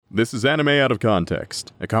This is Anime Out of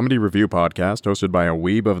Context, a comedy review podcast hosted by a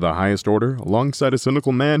weeb of the highest order, alongside a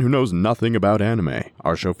cynical man who knows nothing about anime.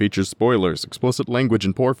 Our show features spoilers, explicit language,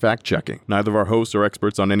 and poor fact-checking. Neither of our hosts are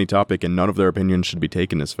experts on any topic, and none of their opinions should be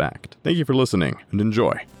taken as fact. Thank you for listening, and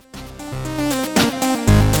enjoy.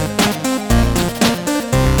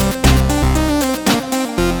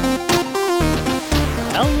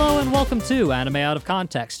 Welcome to Anime Out of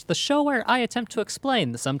Context, the show where I attempt to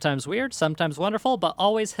explain the sometimes weird, sometimes wonderful, but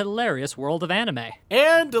always hilarious world of anime.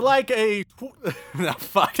 And like a... no,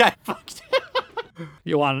 fuck, I fucked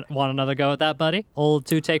You want another go at that, buddy? Old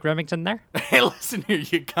two-take Remington there? Hey, listen here,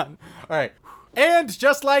 you cunt. Alright. And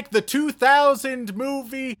just like the 2000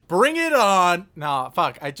 movie, Bring It On. Nah,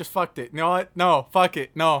 fuck, I just fucked it. You know what? No, fuck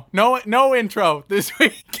it. No intro this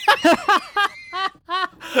week.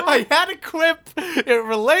 I had a quip. It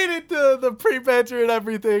related to the pre-venture and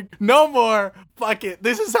everything. No more. Fuck it.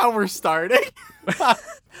 This is how we're starting.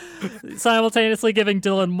 Simultaneously giving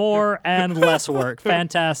Dylan more and less work.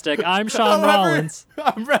 Fantastic. I'm Sean Rollins.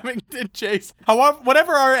 I'm Remington Chase. However,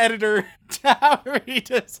 whatever our editor, however he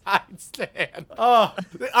decides to handle. Oh,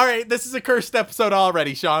 all right. This is a cursed episode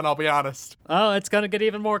already, Sean. I'll be honest. Oh, it's gonna get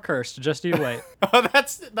even more cursed. Just you wait. Oh,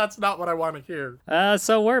 that's not what I want to hear.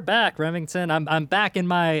 So we're back, Remington. I'm back in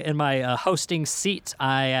my hosting seat.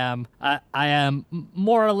 I am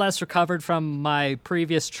more or less recovered from my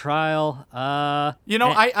previous trial.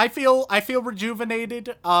 I feel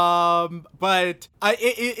rejuvenated. But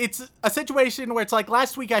it's a situation where it's like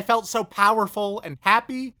last week I felt so powerful and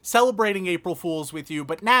happy celebrating April Fools with you,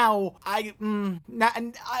 but now I'm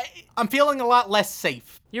feeling a lot less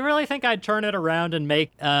safe. You really think I'd turn it around and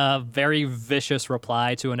make a very vicious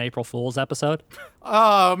reply to an April Fool's episode?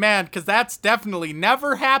 Oh, man, because that's definitely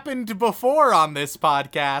never happened before on this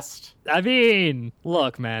podcast. I mean,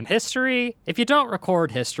 look, man, history, if you don't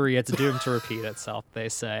record history, it's doomed to repeat itself, they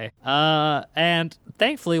say. And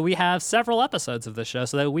thankfully, we have several episodes of the show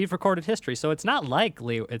so that we've recorded history, so it's not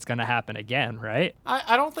likely it's going to happen again, right?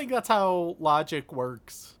 I don't think that's how logic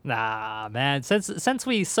works. Nah, man, since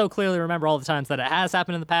we so clearly remember all the times that it has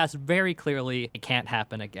happened in the past, very clearly it can't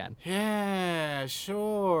happen again. Yeah,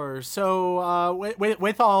 sure. So,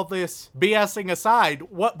 with all this BSing aside,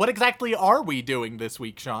 what exactly are we doing this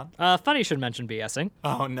week, Sean? Funny you should mention BSing.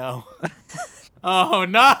 Oh, no. Oh,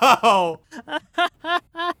 no!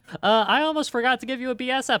 I almost forgot to give you a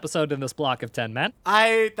BS episode in this block of 10, man.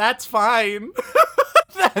 That's fine.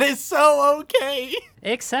 That is so okay.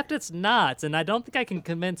 Except it's not, and I don't think I can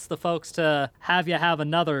convince the folks to have you have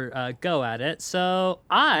another go at it. So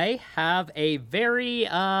I have a very,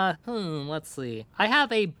 let's see. I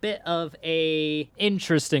have a bit of a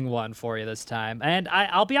interesting one for you this time. And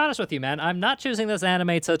I'll be honest with you, man. I'm not choosing this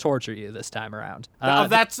anime to torture you this time around.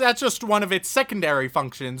 That's just one of its secondary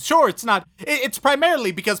functions. Sure, it's not. It's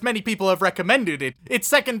primarily because many people have recommended it. It's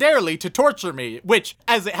secondarily to torture me, which,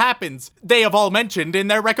 as it happens, they have all mentioned in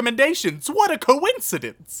their recommendations. What a coincidence.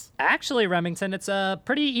 Actually, Remington, it's a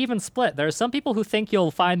pretty even split. There are some people who think you'll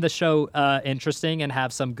find the show interesting and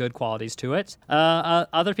have some good qualities to it.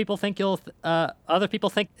 Other people think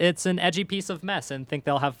it's an edgy piece of mess and think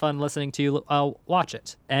they'll have fun listening to you watch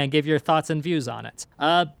it and give your thoughts and views on it.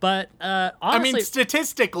 But honestly, I mean,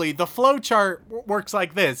 statistically, the flowchart works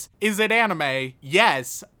like this: is it anime?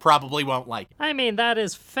 Yes. Probably won't like it. I mean, that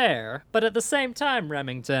is fair, but at the same time,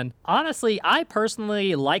 Remington, honestly, I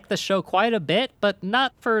personally like the show quite a bit, but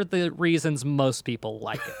not for the reasons most people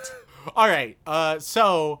like it. All right,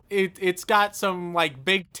 so it's got some, like,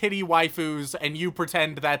 big titty waifus, and you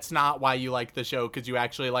pretend that's not why you like the show, because you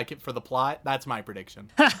actually like it for the plot? That's my prediction.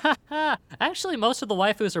 Actually, most of the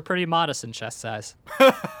waifus are pretty modest in chest size.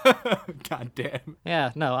 God damn.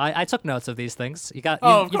 Yeah, no, I took notes of these things.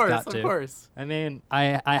 Of course. I mean,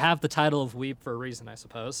 I have the title of weeb for a reason, I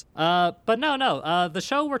suppose. But no, the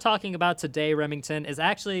show we're talking about today, Remington, is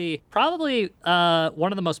actually probably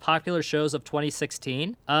one of the most popular shows of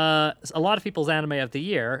 2016. A lot of people's anime of the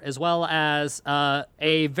year, as well as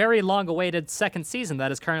a very long-awaited second season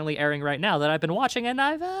that is currently airing right now that I've been watching, and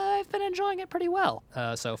I've been enjoying it pretty well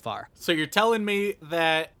so far. So you're telling me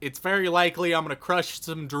that it's very likely I'm gonna crush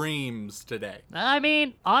some dreams today? I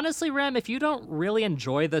mean, honestly, Rem, if you don't really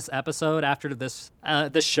enjoy this episode after this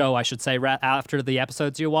show, I should say, after the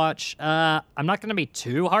episodes you watch, I'm not gonna be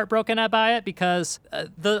too heartbroken by it because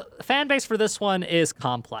the fan base for this one is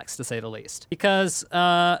complex, to say the least. Because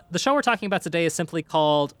the show we're talking about today is simply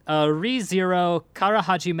called Re:Zero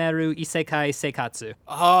Karahajimeru Isekai Seikatsu.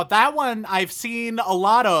 That one I've seen a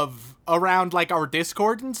lot of around, like, our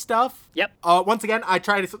Discord and stuff. Yep. Once again, I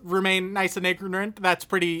try to remain nice and ignorant. That's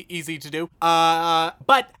pretty easy to do.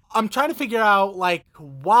 But I'm trying to figure out like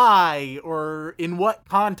why or in what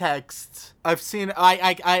context I've seen.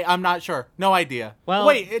 I'm not sure. No idea. Well-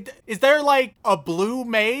 wait, is there like a blue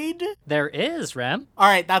maid? There is, Rem. All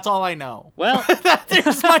right, that's all I know. Well,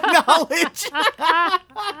 There's my knowledge.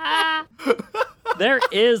 there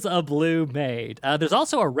is a blue maid. There's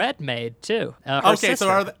also a red maid, too. Her Okay, sister.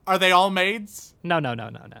 so are they all maids? No.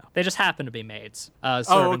 They just happen to be maids. Servants,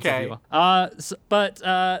 okay. if you will. But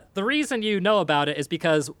the reason you know about it is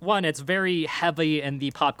because, one, it's very heavy in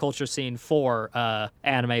the pop culture scene for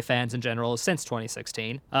anime fans in general since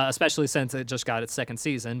 2016, especially since it just got its second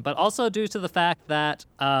season, but also due to the fact that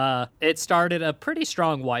it started a pretty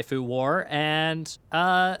strong waifu war, and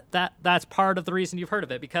that's part of the reason you've heard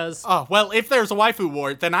of it, because... Oh, well, if there's a waifu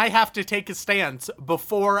war, then I have to take a stance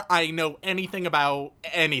before I know anything about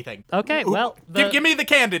anything. Okay, well... Give me the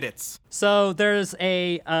candidates. So there's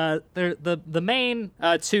the main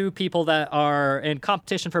two people that are in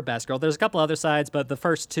competition for best girl. There's a couple other sides, but the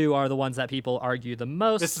first two are the ones that people argue the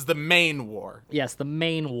most. This is the main war. Yes, the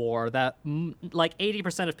main war that like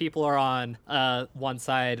 80% of people are on one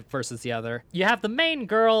side versus the other. You have the main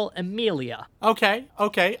girl, Emilia. Okay,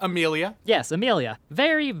 Amelia. Yes, Emilia.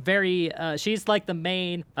 Very, very. She's like the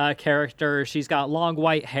main character. She's got long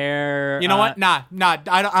white hair. You know what? Nah.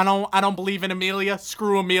 I don't believe in Amelia.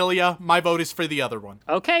 Screw Amelia. My vote is for the other one.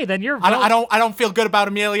 Okay, then your vote. I don't feel good about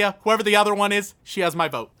Amelia. Whoever the other one is, she has my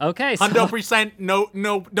vote. Okay, so 100%.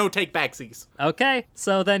 No take backsies. Okay,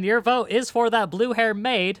 so then your vote is for that blue hair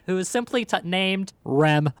maid who is simply named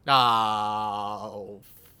Rem. Oh.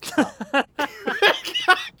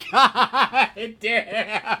 God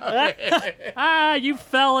damn. You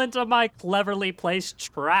fell into my cleverly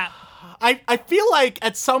placed trap. I feel like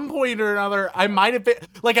at some point or another, I might have been,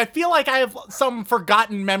 like, I feel like I have some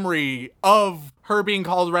forgotten memory of her being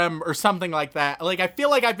called Rem or something like that. Like, I feel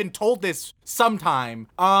like I've been told this sometime.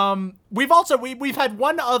 We've had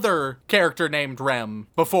one other character named Rem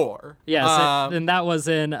before. Yes, and that was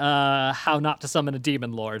in How Not to Summon a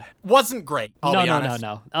Demon Lord. Wasn't great, I'll be honest.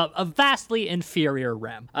 No. A vastly inferior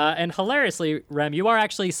Rem. And hilariously, Rem, you are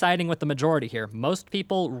actually siding with the majority here. Most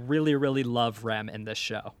people really, really love Rem in this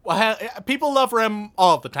show. Well, people love Rem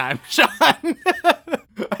all the time, Sean.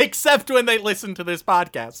 Except when they listen to this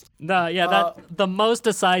podcast. No, yeah, the most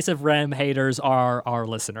decisive Rem haters are our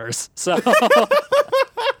listeners. So...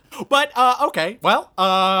 But, okay, well,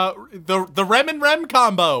 the Rem and Rem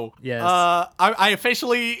combo. Yes. I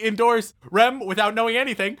officially endorse Rem without knowing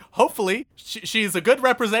anything. Hopefully, she's a good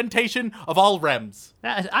representation of all Rems.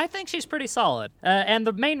 I think she's pretty solid. And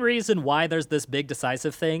the main reason why there's this big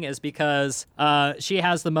decisive thing is because she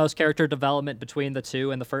has the most character development between the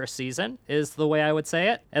two in the first season, is the way I would say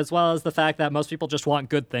it, as well as the fact that most people just want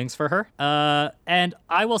good things for her. And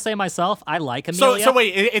I will say myself, I like Amelia. So wait,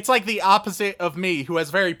 it's like the opposite of me, who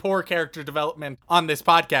has very poor character development on this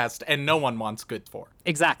podcast, and no one wants good for.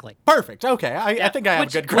 Exactly. Perfect. Okay, I think I have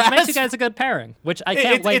a good grasp. Which makes you guys a good pairing. Which I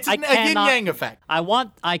can't wait. It's a yin-yang effect.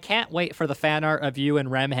 I can't wait for the fan art of you and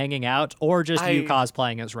Rem hanging out, or just you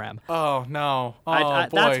cosplaying as Rem. Oh no! Boy.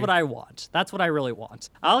 That's what I want. That's what I really want.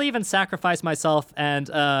 I'll even sacrifice myself and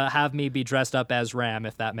have me be dressed up as Ram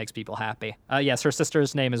if that makes people happy. Yes, her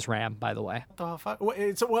sister's name is Ram, by the way. What the fuck?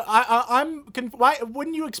 Why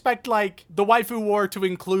wouldn't you expect like the waifu war to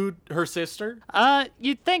include her sister?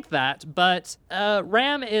 You'd think that, but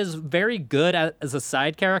Ram is very good as a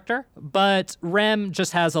side character, but Rem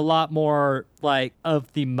just has a lot more like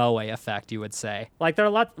of the moe effect, you would say. Like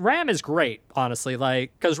Ram is great, honestly,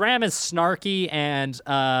 like because Ram is snarky and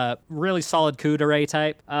really solid kudere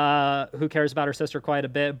type, who cares about her sister quite a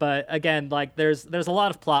bit. But again, like there's a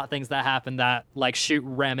lot of plot things that happen that like shoot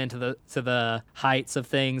Rem into the heights of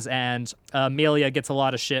things, and Amelia gets a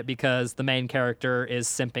lot of shit because the main character is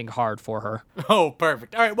simping hard for her. Oh,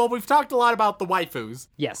 perfect. All right, well, we've talked a lot about the waifus.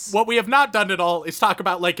 Yes. What we have not done at all is talk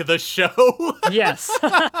about like the show. Yes.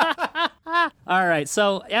 All right,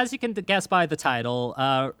 so as you can guess by the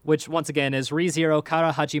title, which once again is ReZero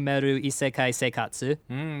Kara Hajimeru Isekai Seikatsu.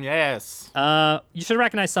 Yes. You should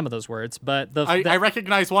recognize some of those words, but I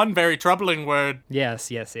recognize one very troubling word. Yes.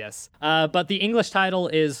 But the English title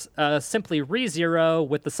is simply ReZero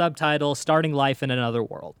with the subtitle Starting Life in Another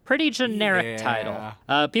World. Pretty generic title.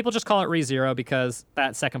 People just call it ReZero because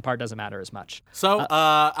that second part doesn't matter as much. So,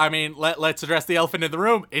 I mean, let's address the elephant in the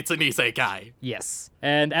room. It's an isekai. Yes.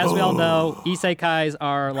 And as we all know, isekais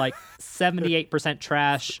are like 78%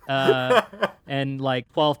 trash, and and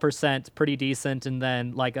like 12% pretty decent, and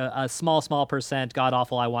then like a small percent god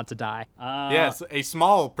awful I want to die. Yes, a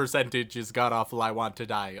small percentage is god awful I want to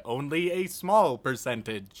die. Only a small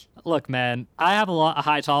percentage. Look, man, I have a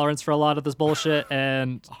high tolerance for a lot of this bullshit,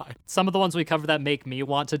 and some of the ones we cover that make me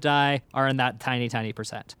want to die are in that tiny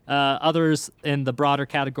percent. Others in the broader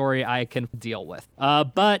category I can deal with.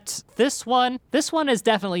 But this one is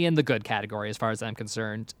definitely in the good category as far as I'm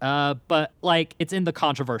concerned. But like it's in the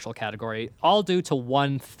controversial category, all due to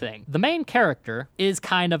one thing. The main character is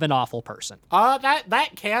kind of an awful person. That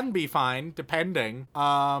can be fine, depending.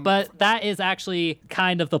 But that is actually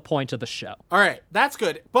kind of the point of the show. All right, that's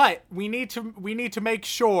good. But we need to make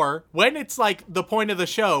sure when it's like the point of the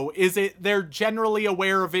show, is it they're generally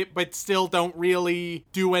aware of it but still don't really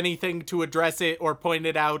do anything to address it or point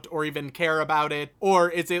it out or even care about it? Or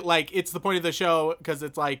is it like it's the point of the show because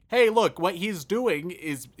it's like, hey, look, what he's doing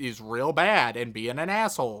is real bad and being an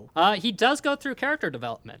asshole? He does go through character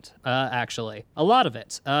development, actually. A lot of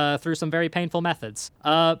it, through some very painful methods.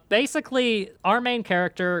 Basically, our main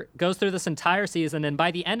character goes through this entire season, and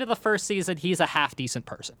by the end of the first season, he's a half-decent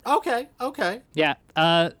person. Okay. Yeah,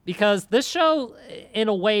 because this show, in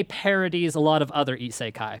a way, parodies a lot of other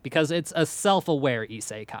isekai, because it's a self-aware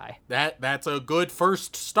isekai. That's a good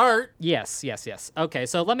first start. Yes. Okay,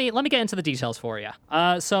 so let me get into the details for you.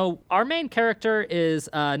 So our main character is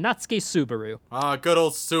Natsuki Subaru. Good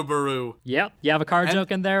old Subaru. Yep. You have a card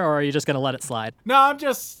joke in there, or are you just gonna let it slide? No, I'm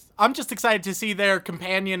just excited to see their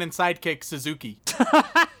companion and sidekick Suzuki.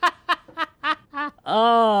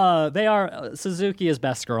 They are. Suzuki is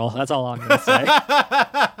best girl. That's all I'm going to say.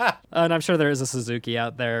 And I'm sure there is a Suzuki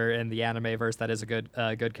out there in the animeverse that is a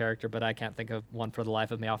good character, but I can't think of one for the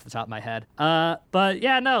life of me off the top of my head. But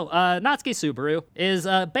yeah, no. Natsuki Subaru is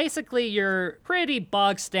basically your pretty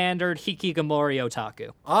bog standard hikikomori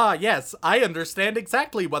otaku. Yes, I understand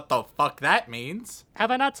exactly what the fuck that means. Have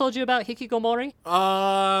I not told you about hikikomori?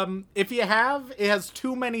 If you have, it has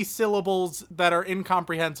too many syllables that are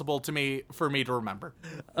incomprehensible to me for me to remember.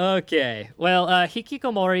 Okay. Well,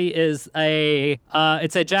 hikikomori is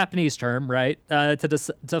it's a Japanese term, right?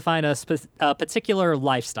 To define a particular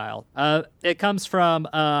lifestyle. It comes from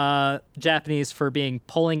Japanese for being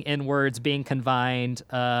pulling inwards, being confined,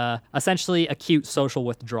 essentially acute social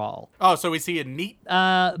withdrawal. Oh, so is he a NEET?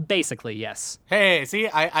 Basically, yes. Hey, see,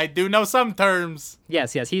 I do know some terms.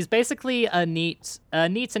 Yes. He's basically a NEET.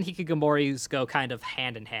 NEETs and hikikomoris go kind of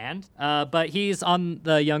hand in hand, but he's on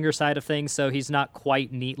the younger side of things, so he's not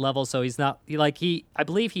quite NEET level. So he's not I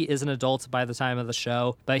believe he is an adult by the time of the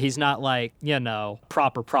show, but he's not like,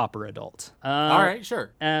 proper adult. All right,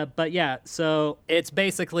 sure. But yeah, so it's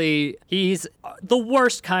basically he's the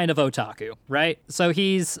worst kind of otaku, right? So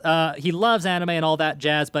he loves anime and all that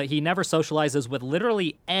jazz, but he never socializes with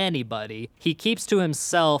literally anybody. He keeps to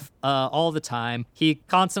himself all the time. He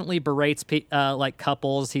constantly berates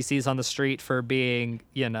couples he sees on the street for being,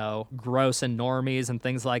 gross and normies and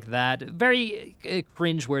things like that. Very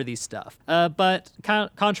cringe-worthy stuff. But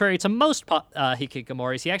contrary to most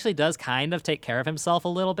hikikomoris, he actually does kind of take care of himself a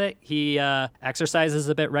little bit. He exercises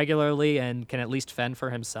a bit regularly and can at least fend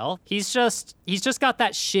for himself. He's just got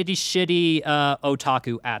that shitty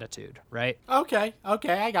otaku attitude, right? Okay,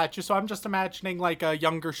 I got you. So I'm just imagining like a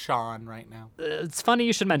younger Sean right now. It's funny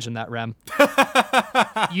you should mention that, Rem.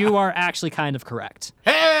 You are actually kind of correct.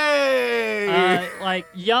 Hey! Like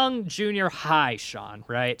young junior high Sean,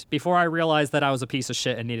 right? Before I realized that I was a piece of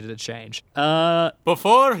shit and needed to change.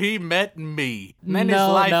 Before he met me. Then his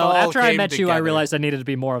life all after I came met you, I together. realized I needed to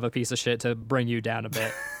be more of a piece of shit to bring you down a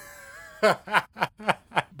bit.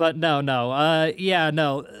 But no.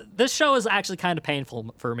 This show is actually kind of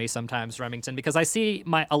painful for me sometimes, Remington, because I see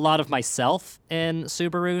a lot of myself in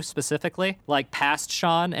Subaru specifically, like past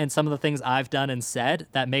Sean and some of the things I've done and said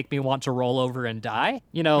that make me want to roll over and die.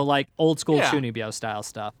 Like old school Chunibyo style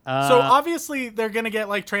stuff. So obviously they're going to get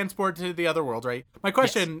like transported to the other world, right? My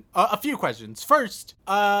question, a few questions. First,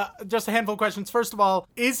 just a handful of questions. First of all,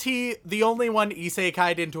 is he the only one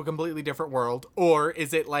isekai'd into a completely different world? Or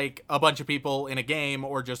is it like a bunch of people in a game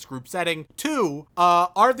or just group setting? 2,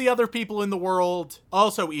 are the other people in the world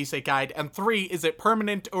also isekai'd? And 3, is it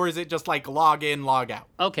permanent or is it just like log in, log out?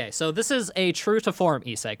 Okay, so this is a true to form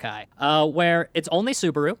isekai, where it's only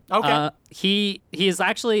Subaru. Okay. He is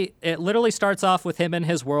actually, it literally starts off with him in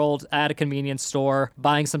his world at a convenience store,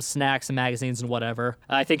 buying some snacks and magazines and whatever.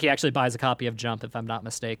 I think he actually buys a copy of Jump, if I'm not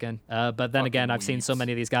mistaken. But then again, I've seen so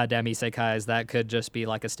many of these goddamn isekais that could just be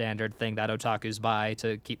like a standard thing that otakus buy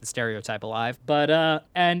to keep the stereotype alive. But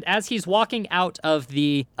And as he's walking out of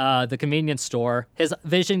the convenience store, his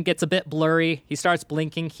vision gets a bit blurry. He starts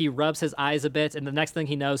blinking. He rubs his eyes a bit, and the next thing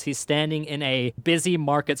he knows, he's standing in a busy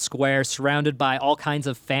market square surrounded by all kinds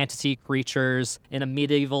of fantasy creatures in a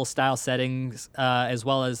medieval style settings, as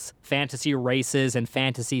well as fantasy races and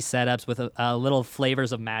fantasy setups with little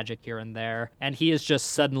flavors of magic here and there. And he is just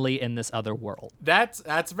suddenly in this other world.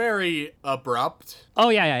 That's very abrupt. Oh,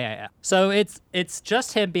 yeah. So it's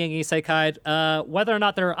just him being isekai'd. Whether or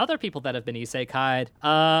not there are other people that have been isekai'd,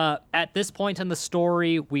 at this point in the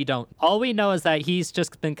story, we don't. All we know is that he's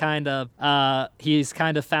just been he's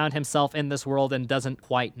kind of found himself in this world and doesn't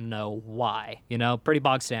quite know why. Pretty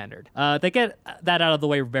bog standard. They get that out of the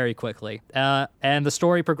way very quickly. And the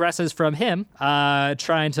story progresses from him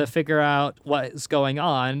trying to figure out what is going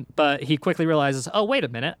on, but he quickly realizes, oh, wait a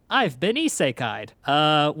minute, I've been isekai'd,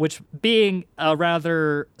 which being a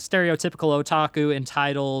rather stereotypical otaku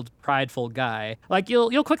entitled prideful guy, like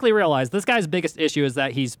you'll quickly realize this guy's biggest issue is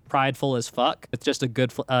that he's prideful as fuck. It's just a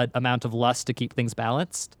good amount of lust to keep things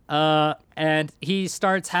balanced. And he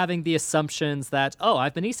starts having the assumptions that, oh,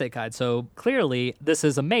 I've been isekai'd, so clearly this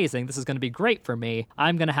is amazing. This is going to be great for me.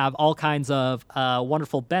 I'm going to have all kinds of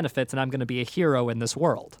wonderful benefits, and I'm going to be a hero in this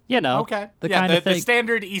world. Okay. The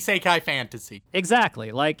standard isekai fantasy.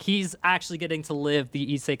 Exactly. Like, he's actually getting to live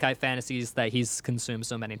the isekai fantasies that he's consumed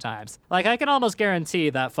so many times. Like, I can almost guarantee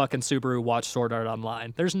that fucking Subaru watched Sword Art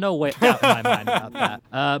Online. There's no doubt in my mind about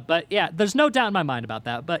that. But yeah, there's no doubt in my mind about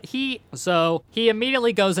that. But he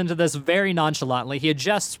immediately goes into this very nonchalantly. He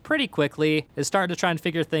adjusts pretty quickly, is starting to try and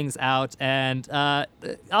figure things out, and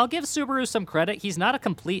I'll give Subaru some credit. He's not a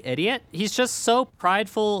complete idiot. He's just so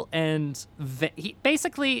prideful, and he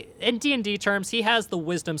basically, in D&D terms, he has the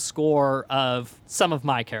wisdom score of some of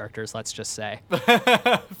my characters, let's just say.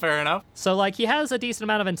 Fair enough. So, like, he has a decent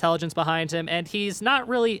amount of intelligence behind him, and he's not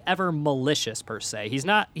really ever malicious per se. He's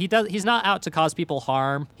not out to cause people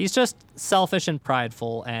harm. He's just selfish and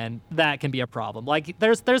prideful, and that can be a problem. Like,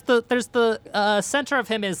 there's the center of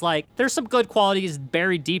him is like, there's some good qualities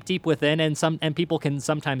buried deep within, and people can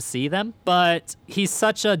sometimes see them, but he's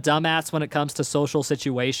such a dumbass when it comes to social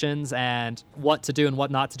situations and what to do and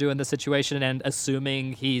what not to do in the situation, and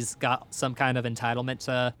assuming he's got some kind of entitlement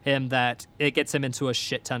to him that it gets him into a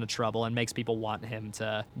shit ton of trouble and makes people want him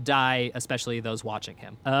to die, especially those watching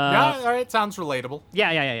him. Yeah, all right, sounds relatable.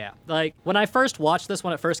 Yeah. Like, when I first watched this,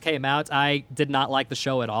 when it first came out, I did not like the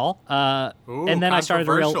show at all. Ooh, and then I started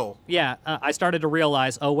to I started to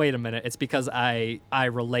realize, oh, wait a minute, it's because I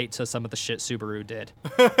relate to some of the shit Subaru did.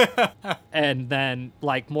 And then,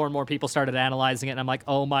 like, more and more people started analyzing it, and I'm like,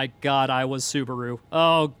 oh my god, I was Subaru.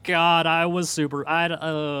 Oh god, I was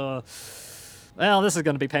Subaru. Well, this is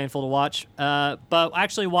going to be painful to watch. But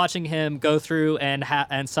actually watching him go through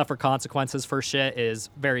and suffer consequences for shit is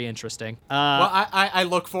very interesting. Well, I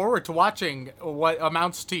look forward to watching what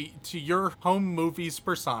amounts to your home movies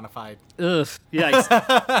personified. Ugh,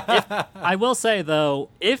 yikes. I will say, though,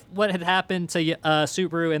 if what had happened to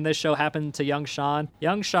Subaru in this show happened to young Sean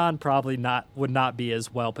probably would not be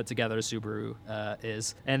as well put together as Subaru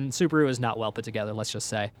is. And Subaru is not well put together, let's just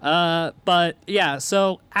say. But yeah,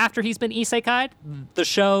 so after he's been isekai'd, the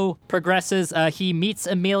show progresses. He meets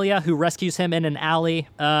Amelia, who rescues him in an alley,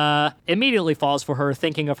 immediately falls for her,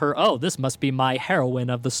 thinking of her, oh, this must be my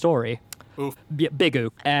heroine of the story. Oof. Big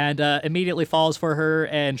oof. And immediately falls for her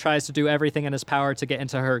and tries to do everything in his power to get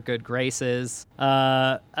into her good graces.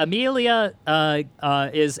 Amelia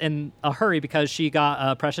is in a hurry because she got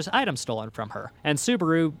a precious item stolen from her. And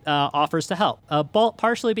Subaru offers to help.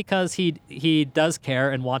 Partially because he does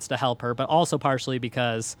care and wants to help her, but also partially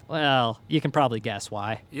because, well, you can probably guess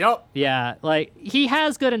why. Yep. Yeah, like, he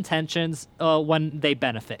has good intentions when they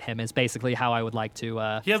benefit him, is basically how I would like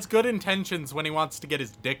to... He has good intentions when he wants to get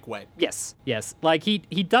his dick wet. Yes. Like, he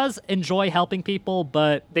does enjoy helping people,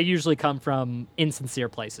 but they usually come from insincere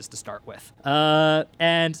places to start with.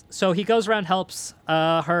 And so he goes around, helps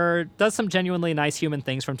her, does some genuinely nice human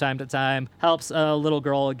things from time to time, helps a little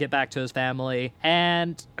girl get back to his family,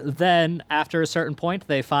 and then after a certain point,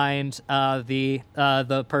 they find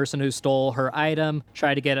the person who stole her item,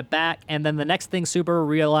 try to get it back, and then the next thing Subaru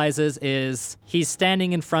realizes is he's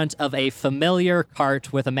standing in front of a familiar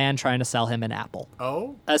cart with a man trying to sell him an apple.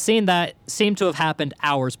 Oh? A scene that seemed to have happened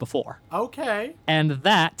hours before. Okay. And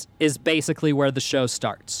that is basically where the show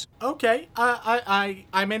starts. Okay,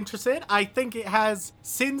 I'm interested. I think it has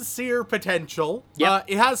sincere potential. Yep.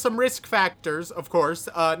 It has some risk factors, of course,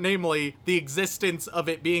 namely the existence of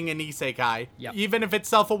it being an isekai. Yep. Even if it's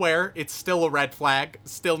self-aware, it's still a red flag,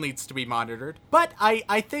 still needs to be monitored. But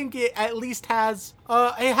I think it at least has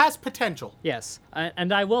potential. Yes,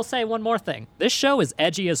 and I will say one more thing. This show is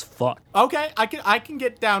edgy as fuck. Okay, I can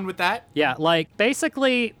get down with that. Yeah, like,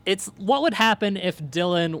 basically, it's what would happen if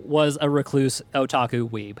Dylan was a recluse otaku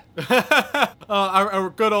weeb. Our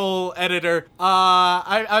good old editor.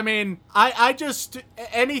 I mean, I just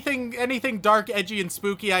anything dark, edgy, and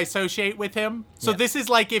spooky I associate with him. So Yes. this is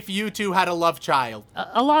like if you two had a love child.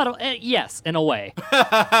 A lot of, yes, in a way.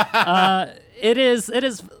 It is,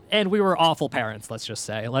 and we were awful parents, let's just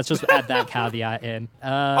say. Let's just add that caveat in.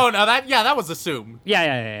 Oh no, that was assumed.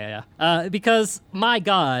 Yeah. Because, my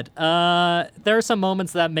God, there are some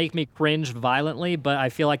moments that make me cringe violently, but I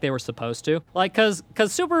feel like they were supposed to. Like, cause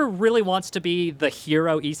Subaru really wants to be the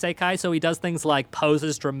hero isekai, so he does things like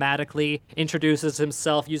poses dramatically, introduces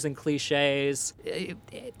himself using cliches.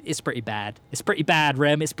 It's pretty bad. It's pretty bad,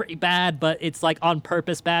 Rem. It's pretty bad, but it's like on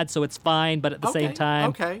purpose bad, so it's fine, but at the same time.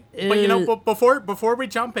 Okay. But you know, before we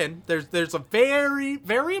jump in, there's a very,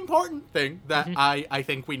 very important thing that I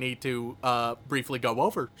think we need to briefly go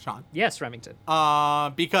over, Sean. Yes, Remington.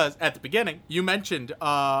 Because at the beginning you mentioned,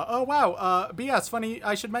 BS, funny,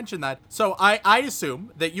 I should mention that. So I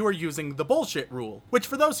assume that you are using the bullshit rule, which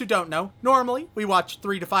for those who don't know, normally we watch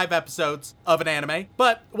 3 to 5 episodes of an anime,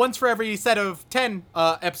 but once for every set of 10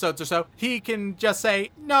 episodes or so, he can just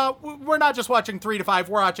say, no, we're not just watching 3 to 5,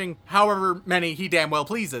 we're watching however many he damn well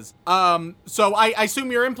pleases. So I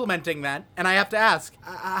assume you're implementing that, and I have to ask,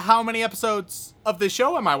 how many episodes of this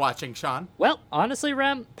show am I watching, Sean? Well, honestly,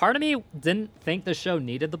 Rem, part of me didn't think the show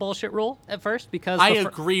needed the bullshit rule at first because I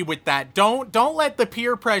agree with that. Don't let the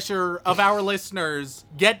peer pressure of our listeners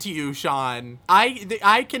get to you, Sean.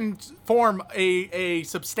 I can form a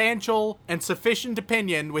substantial and sufficient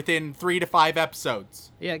opinion within 3 to 5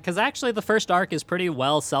 episodes. Yeah, because actually the first arc is pretty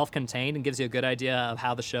well self-contained and gives you a good idea of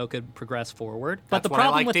how the show could progress forward. But That's the what I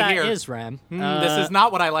problem like with to that hear. is, Rem, This is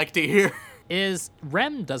not what I like to hear. is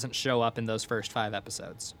Rem doesn't show up in those first 5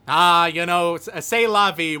 episodes. C'est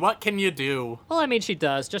la vie. What can you do? Well, I mean, she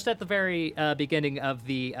does, just at the very beginning of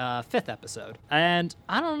the 5th episode. And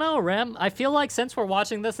I don't know, Rem, I feel like since we're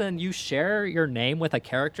watching this and you share your name with a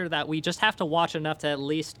character that we just have to watch enough to at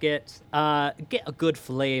least get a good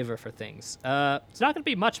flavor for things. It's not going to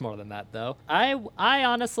be much more than that, though. I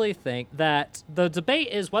honestly think that the debate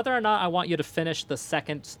is whether or not I want you to finish the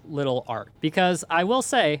second little arc. Because I will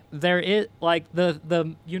say, there is, like,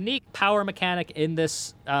 the unique power mechanic in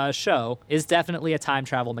this show is definitely a time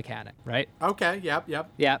travel mechanic, right? Okay, yep.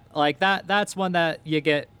 Yeah, like that's one that you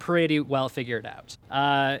get pretty well figured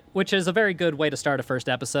out, which is a very good way to start a first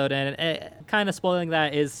episode, and kind of spoiling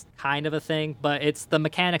that is kind of a thing, but it's the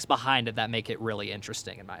mechanics behind it that make it really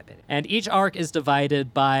interesting, in my opinion. And each arc is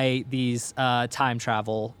divided by these time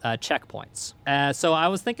travel checkpoints. So I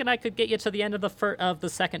was thinking I could get you to the end of the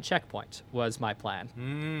second checkpoint, was my plan.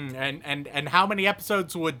 And how many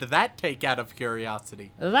episodes would that take, out of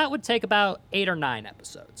curiosity? That would take about 8 or 9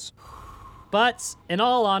 episodes. But in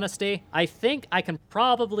all honesty, I think I can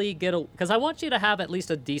probably because I want you to have at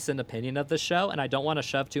least a decent opinion of the show, and I don't want to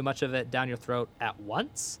shove too much of it down your throat at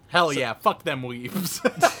once. Hell yeah, fuck them weebs.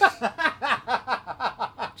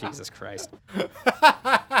 Jesus Christ.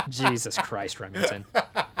 Jesus Christ, Remington.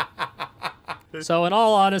 So in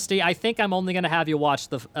all honesty, I think I'm only going to have you watch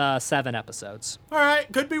the 7 episodes. All right,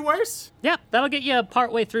 could be worse. Yeah, that'll get you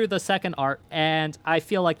partway through the second arc, and I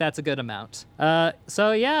feel like that's a good amount.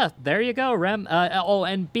 So yeah, there you go, Rem.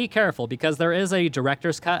 And be careful, because there is a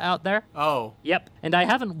director's cut out there. Oh. Yep, and I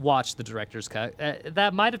haven't watched the director's cut.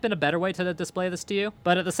 That might have been a better way to display this to you,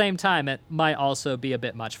 but at the same time, it might also be a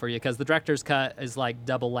bit much for you, because the director's cut is like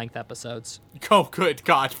double-length episodes. Oh, good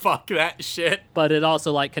God, fuck that shit. But it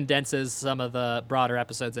also like condenses some of the broader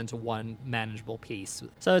episodes into one manageable piece.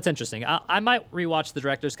 So it's interesting. I might rewatch the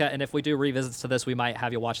director's cut, and if we do revisits to this, we might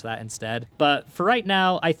have you watch that instead. But for right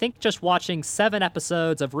now, I think just watching 7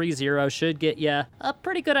 episodes of ReZero should get you a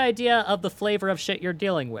pretty good idea of the flavor of shit you're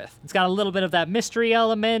dealing with. It's got a little bit of that mystery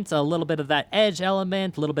element, a little bit of that edge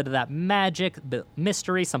element, a little bit of that magic,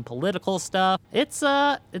 mystery, some political stuff. It's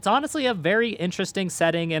honestly a very interesting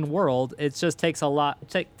setting and world. It just takes a lot.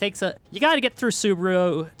 You got to get through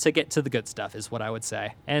Subaru to get to the good stuff, is what I would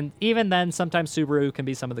say. And even then, sometimes Subaru can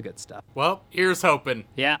be some of the good stuff. Well, here's hoping.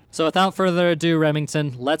 Yeah. So without further ado,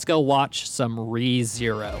 Remington, let's go watch some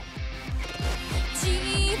ReZero. 自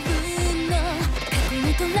分の過去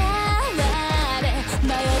にとらわれ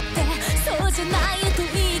迷ってそうじゃないと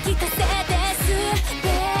言い聞かせて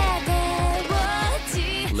全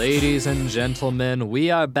Ladies and gentlemen, we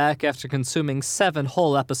are back after consuming 7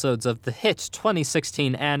 whole episodes of the hit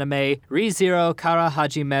 2016 anime ReZero Kara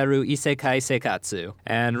Hajimeru Isekai Seikatsu.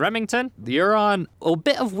 And Remington, you're on a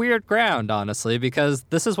bit of weird ground, honestly, because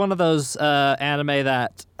this is one of those anime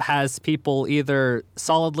that has people either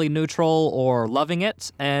solidly neutral or loving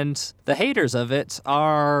it, and the haters of it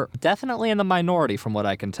are definitely in the minority from what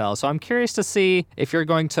I can tell. So I'm curious to see if you're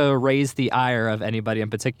going to raise the ire of anybody in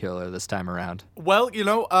particular this time around. Well,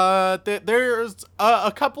 there's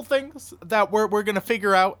a couple things that we're going to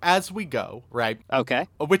figure out as we go, right? Okay.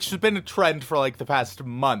 Which has been a trend for like the past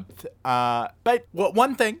month. But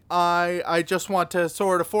one thing I just want to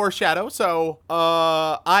sort of foreshadow. So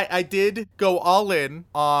I did go all in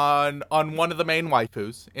on one of the main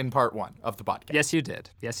waifus in part 1 of the podcast. Yes, you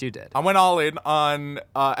did. I went all in on,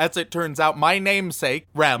 as it turns out, my namesake,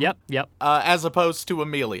 Rem. Yep. As opposed to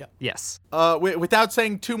Amelia. Yes. Without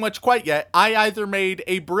saying too much quite yet, I either made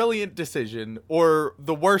a brilliant decision or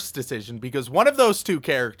the worst decision, because one of those two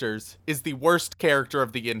characters is the worst character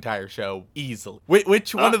of the entire show, easily.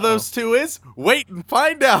 Which one of those two is? Wait and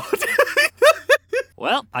find out.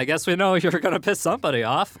 Well, I guess we know you're gonna piss somebody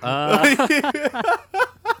off. I'm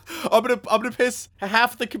gonna piss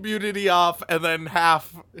half the community off, and then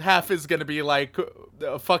half is gonna be like,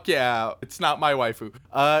 fuck yeah, it's not my waifu.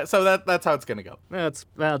 So that's how it's gonna go.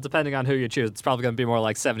 Well, depending on who you choose, it's probably gonna be more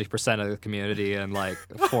like 70% of the community and like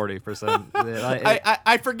 40%.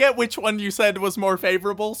 I forget which one you said was more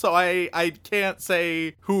favorable, so I can't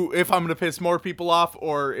say if I'm gonna piss more people off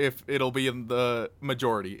or if it'll be in the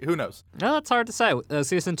majority. Who knows? Well, it's hard to say.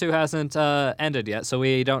 Season 2 hasn't ended yet, so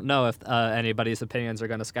we don't know if anybody's opinions are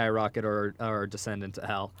gonna skyrocket or descend into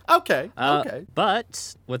hell. Okay.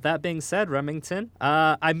 But with that being said, Remington,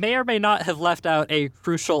 I may or may not have left out a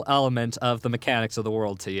crucial element of the mechanics of the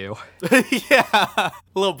world to you. Yeah, a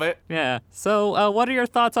little bit. Yeah. So, what are your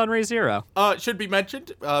thoughts on ReZero? Should be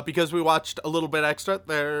mentioned, because we watched a little bit extra,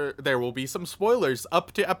 there will be some spoilers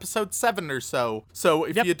up to episode 7 or so. So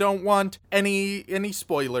if you don't want any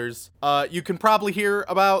spoilers, you can probably hear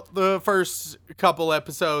about the first couple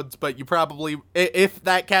episodes, but you probably, if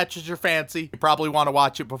that catches your fancy, you probably want to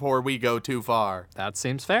watch it before we go too far. That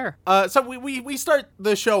seems fair. So we start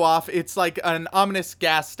the show off. It's like an ominous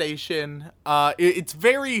gas station.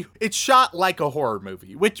 It's shot like a horror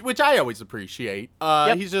movie, which I always appreciate.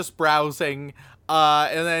 He's just browsing.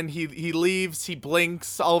 And then he leaves, he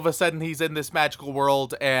blinks, all of a sudden he's in this magical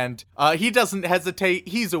world, and he doesn't hesitate.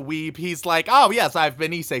 He's a weeb. He's like, oh yes, I've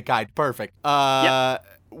been isekai'd. Perfect.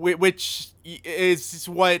 Which is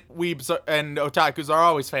what weebs and otakus are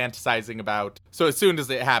always fantasizing about. So as soon as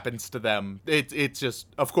it happens to them, it's just,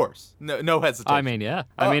 of course, no hesitation. I mean, yeah.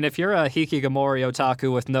 I mean, if you're a hikigamori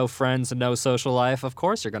otaku with no friends and no social life, of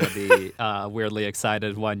course you're going to be weirdly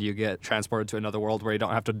excited when you get transported to another world where you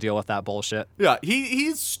don't have to deal with that bullshit. Yeah,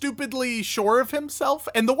 he's stupidly sure of himself,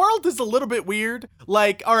 and the world is a little bit weird.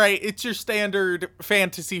 Like, all right, it's your standard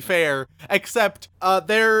fantasy fare, except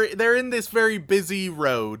they're in this very busy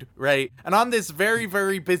road, right? And on this very,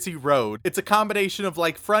 very busy road, it's a combination of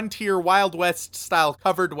like frontier Wild West style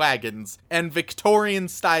covered wagons and Victorian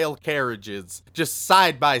style carriages just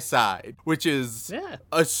side by side, which is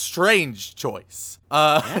a strange choice.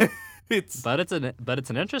 But it's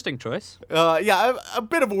an interesting choice. A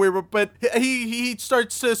bit of a weird one, but he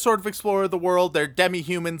starts to sort of explore the world. There are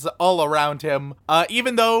demi-humans all around him.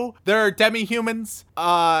 Even though there are demi-humans,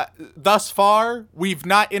 thus far, we've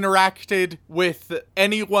not interacted with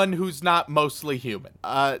anyone who's not mostly human.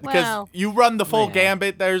 Because you run the full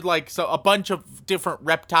gambit, there's like a bunch of different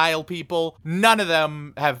reptile people. None of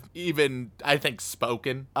them have even, I think,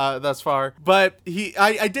 spoken thus far. But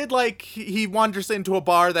I did like, he wanders into a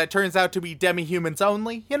bar that turns out to be demi-humans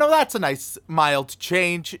only. You know, that's a nice mild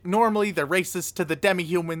change. Normally they're racist to the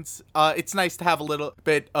demi-humans. It's nice to have a little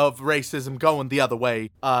bit of racism going the other way.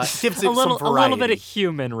 Gives it some variety. A little bit of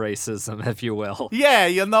human racism, if you will. Yeah,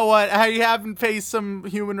 you know what? I haven't faced some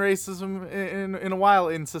human racism in a while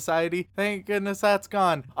in society. Thank goodness that's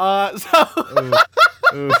gone.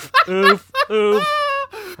 Oof.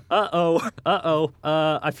 Uh-oh.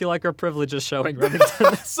 I feel like our privilege is showing,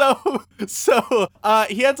 Remington. So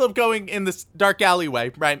he ends up going in this dark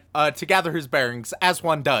alleyway, right, to gather his bearings, as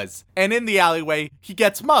one does. And in the alleyway, he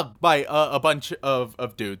gets mugged by a bunch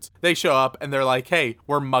of dudes. They show up, and they're like, hey,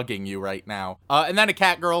 we're mugging you right now. And then a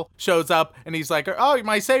cat girl shows up, and he's like, oh, you're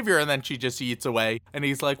my savior, and then she just eats away. And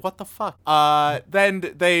he's like, what the fuck? Then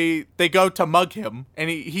they go to mug him, and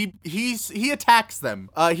he attacks them.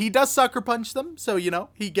 He does sucker punch them, so, you know,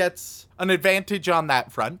 he gets an advantage on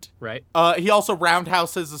that front. Right. He also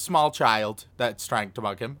roundhouses a small child that's trying to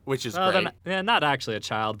mug him, which is great. Not actually a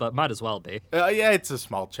child, but might as well be. Yeah, it's a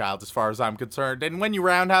small child as far as I'm concerned. And when you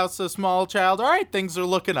roundhouse a small child, all right, things are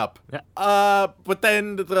looking up. Yeah. But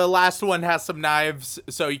then the last one has some knives,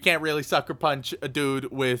 so you can't really sucker punch a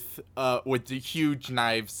dude with the huge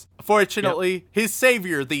knives. Fortunately, his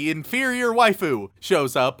savior, the inferior waifu,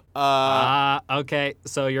 shows up. Okay,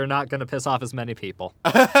 so you're not gonna piss off as many people.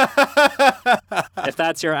 If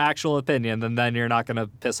that's your actual opinion, then you're not gonna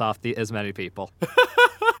piss off as many people.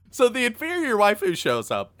 So the inferior waifu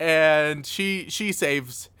shows up, and she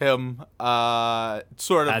saves him,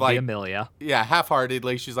 sort of like Amelia. Yeah,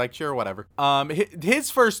 half-heartedly. She's like, sure, whatever.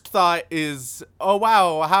 His first thought is, oh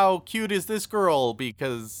wow, how cute is this girl?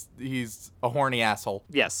 Because he's a horny asshole.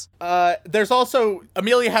 Yes. There's also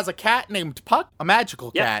Amelia has a cat named Puck, a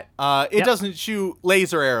magical cat. It doesn't shoot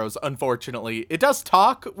laser arrows, unfortunately. It does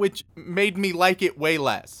talk, which made me like it way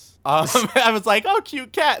less. I was like, oh,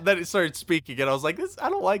 cute cat. Then it started speaking, and I was like, I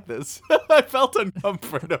don't like this. I felt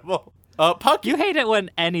uncomfortable. Puck, you hate it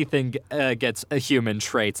when anything gets a human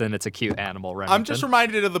traits and it's a cute animal, Remington. I'm just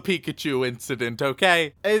reminded of the Pikachu incident,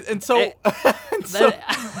 okay? And so...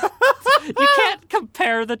 You can't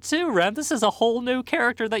compare the two, Rem. This is a whole new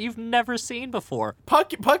character that you've never seen before.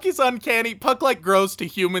 Puck is uncanny. Puck, like, grows to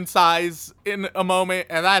human size in a moment,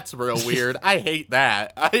 and that's real weird. I hate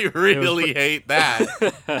that. I really hate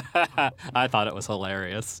that. I thought it was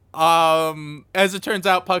hilarious. As it turns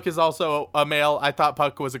out, Puck is also a male. I thought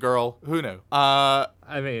Puck was a girl. Who knew?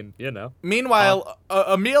 I mean, you know. Meanwhile,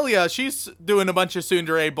 Amelia, she's doing a bunch of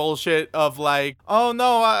tsundere bullshit of like, oh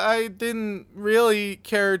no, I didn't really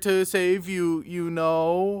care to save you, you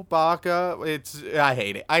know, Baka. I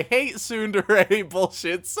hate it. I hate tsundere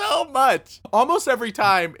bullshit so much. Almost every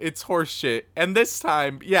time it's horse shit. And this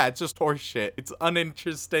time, yeah, it's just horse shit. It's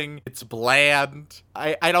uninteresting. It's bland.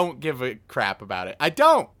 I don't give a crap about it. I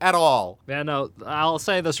don't at all. Yeah, no, I'll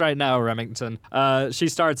say this right now, Remington. She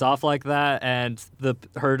starts off like that, and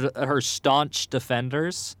her staunch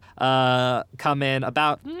defenders come in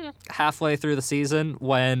about halfway through the season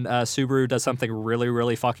when Subaru does something really,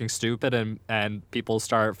 really fucking stupid, and people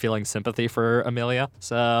start feeling sympathy for Amelia.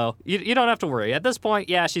 So you don't have to worry. At this point,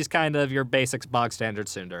 yeah, she's kind of your basic bog standard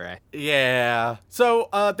tsundere. Yeah. So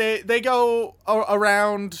they go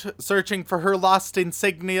around searching for her lost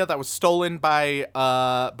insignia that was stolen by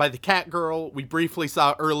the cat girl we briefly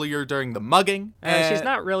saw earlier during the mugging. And she's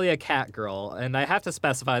not really a cat girl, and I have to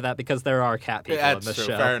specify that because there are cat people in this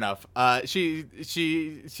show. Fair enough.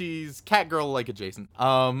 She's cat girl like adjacent.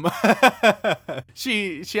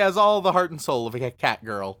 She has all the heart and soul of a cat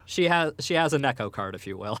girl. She has a Neko card, if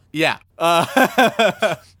you will. Yeah.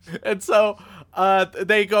 And so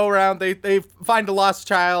they go around, they find a lost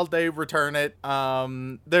child, they return it.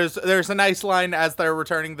 There's a nice line as they're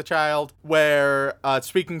returning the child where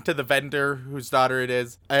speaking to the vendor whose daughter it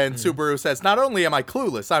is, and Subaru says, not only am I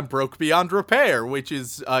clueless, I'm broke beyond repair, which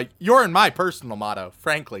is your and my personal motto,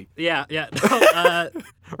 frankly. Yeah. No,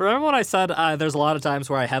 remember when I said there's a lot of times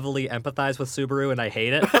where I heavily empathize with Subaru and I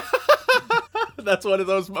hate it? That's one of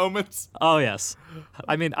those moments. Oh, yes.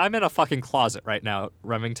 I mean, I'm in a fucking closet right now,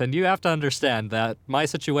 Remington. You have to understand that my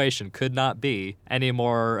situation could not be any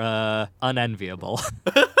more unenviable.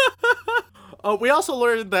 We also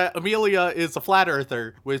learned that Amelia is a flat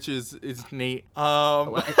earther, which is neat.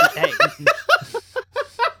 Hey.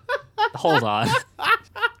 Hold on.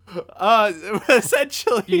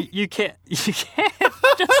 Essentially, you can't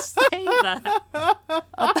just say that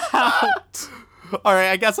about. All right,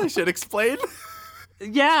 I guess I should explain.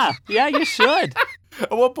 Yeah, you should.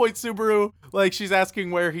 At one point, Subaru, like, she's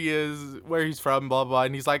asking where he's from, blah, blah,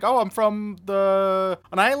 and he's like, oh, I'm from an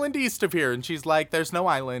island east of here. And she's like, there's no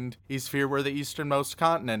island east of here. We're the easternmost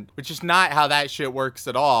continent, which is not how that shit works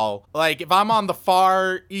at all. Like, if I'm on the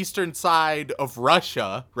far eastern side of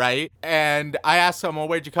Russia, right, and I ask someone,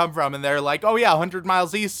 where'd you come from? And they're like, oh, yeah, 100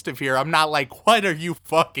 miles east of here. I'm not like, what are you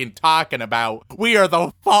fucking talking about? We are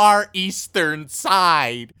the far eastern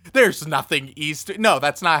side. There's nothing east. No,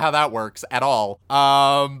 that's not how that works at all.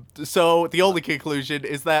 So the only conclusion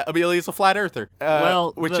is that Amelia's a flat earther.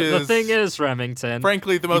 The thing is, Remington,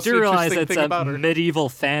 frankly, the most you do realize interesting it's thing about her. Medieval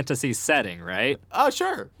fantasy setting, right? Oh,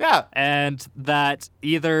 sure. Yeah. And that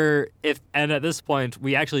and at this point,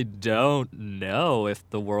 we actually don't know if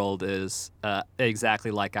the world is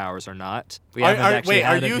exactly like ours or not.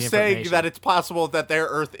 Are you saying that it's possible that their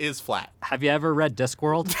Earth is flat? Have you ever read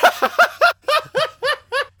Discworld?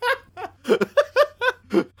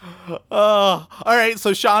 All right,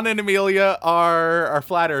 so Sean and Amelia are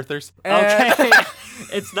flat earthers. Okay.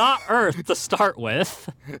 It's not Earth to start with.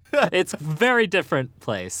 It's a very different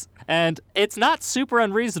place. And it's not super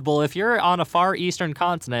unreasonable if you're on a far eastern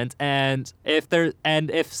continent and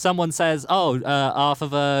if someone says, off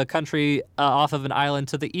of a country, off of an island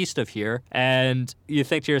to the east of here, and you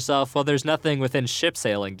think to yourself, well, there's nothing within ship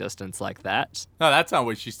sailing distance like that. No, that's not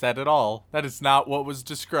what she said at all. That is not what was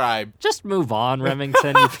described. Just move on,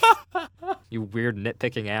 Remington. You weird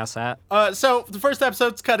nitpicking asshat. So the first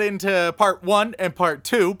episode's cut into part 1 and part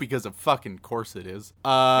 2 because of fucking course it is.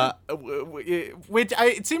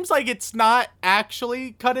 It seems like it's not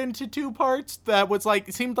actually cut into 2 parts. That was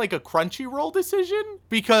it seemed like a Crunchyroll decision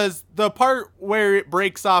because the part where it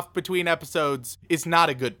breaks off between episodes is not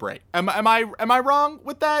a good break. Am I wrong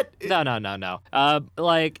with that? No.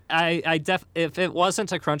 If it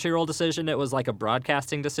wasn't a Crunchyroll decision, it was like a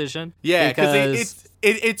broadcasting decision. Yeah, because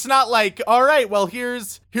it's not like, all right, well,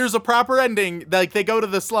 here's a proper ending. Like, they go to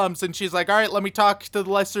the slums, and she's like, all right, let me talk to the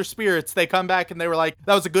lesser spirits. They come back, and they were like,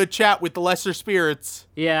 that was a good chat with the lesser spirits.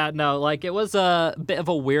 Yeah, no, it was a bit of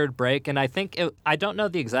a weird break, and I don't know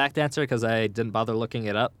the exact answer because I didn't bother looking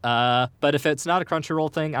it up. But if it's not a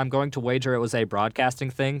Crunchyroll thing, I'm going to wager it was a broadcasting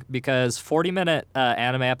thing because 40-minute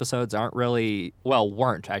anime episodes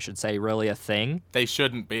weren't, I should say, really a thing. They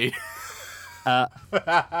shouldn't be.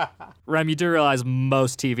 Rem, you do realize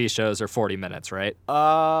most TV shows are 40 minutes, right?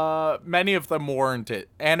 Many of them warrant it.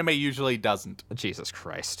 Anime usually doesn't. Jesus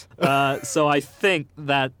Christ. So I think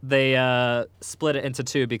that they split it into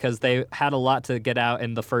 2 because they had a lot to get out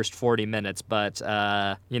in the first 40 minutes, but,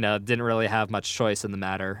 didn't really have much choice in the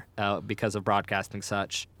matter because of broadcasting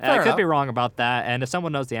such. I could be wrong about that, and if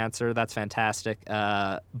someone knows the answer, that's fantastic.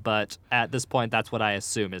 But at this point, that's what I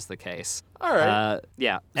assume is the case. All right.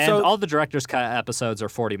 Yeah. And all the director's cut episodes are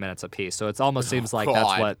 40 minutes apiece, so it almost seems like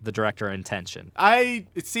that's what the director intentioned. I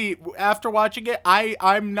see. After watching it,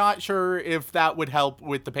 I'm not sure if that would help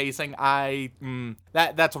with the pacing.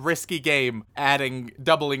 That's a risky game,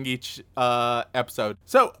 doubling each episode.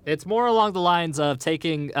 So it's more along the lines of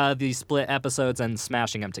taking these split episodes and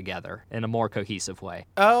smashing them together in a more cohesive way.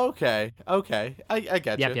 Okay. I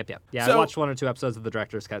get you. Yep. Yeah, so, I watched 1 or 2 episodes of the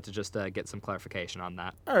director's cut to just get some clarification on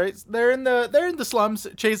that. All right, they're in the slums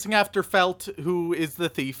chasing after Felt, who is the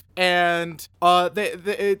thief, and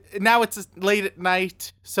now it's late at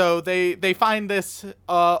night, so they find this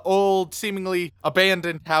old, seemingly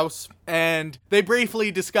abandoned house. And they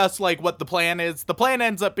briefly discuss, what the plan is. The plan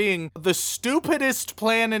ends up being the stupidest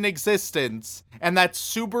plan in existence, and that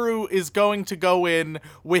Subaru is going to go in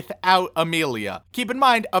without Amelia. Keep in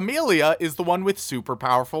mind, Amelia is the one with super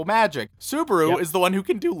powerful magic. Subaru is the one who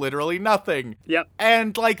can do literally nothing. Yep.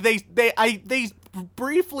 And, they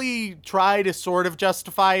briefly try to sort of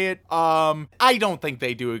justify it. I don't think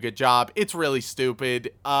they do a good job. It's really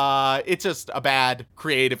stupid. It's just a bad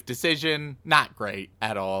creative decision. Not great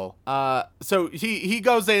at all. So he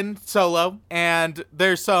goes in solo, and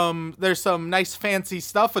there's some nice fancy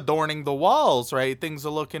stuff adorning the walls, right? Things are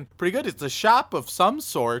looking pretty good. It's a shop of some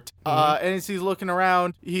sort. And as he's looking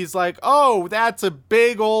around, he's like, oh, that's a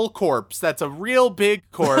big old corpse. That's a real big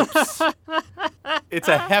corpse. It's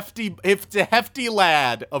a hefty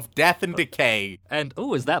lad of death and decay. And,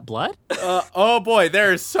 is that blood? Oh boy,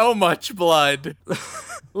 there is so much blood.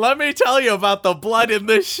 Let me tell you about the blood in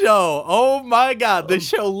this show. Oh my god, this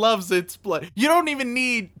show loves its blood. You don't even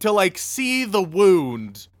need to, see the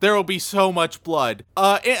wound. There will be so much blood.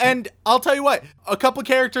 And I'll tell you what, a couple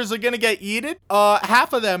characters are gonna get yeeted.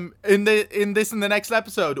 Half of them in the next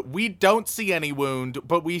episode, we don't see any wound,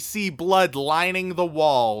 but we see blood lining the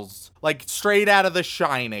walls, straight out of The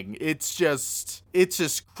Shining. It's just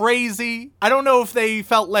crazy. I don't know if they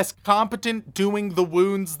felt less competent doing the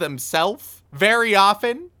wounds themselves. Very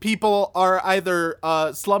often, people are either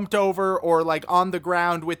slumped over or on the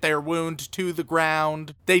ground with their wound to the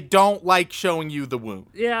ground. They don't like showing you the wound.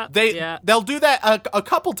 Yeah. They'll do that a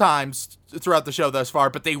couple times throughout the show thus far,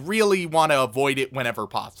 but they really want to avoid it whenever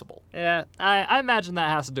possible. Yeah, I imagine that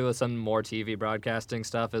has to do with some more TV broadcasting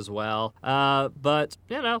stuff as well. But,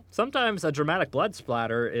 sometimes a dramatic blood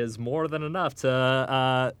splatter is more than enough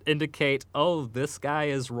to indicate, this guy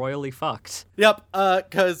is royally fucked. Yep,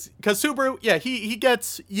 because Subaru, he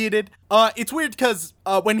gets yeeted. It's weird because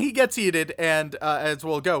when he gets yeeted, and as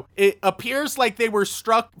we'll go, it appears like they were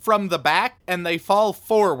struck from the back and they fall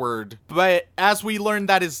forward. But as we learn,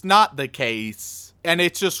 that is not the case. And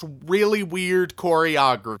it's just really weird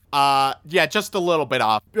choreography. Just a little bit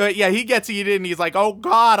off. But he gets eaten and he's like, oh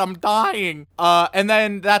god, I'm dying. And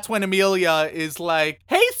then that's when Amelia is like,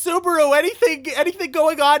 hey Subaru, anything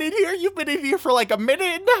going on in here? You've been in here for a minute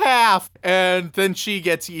and a half. And then she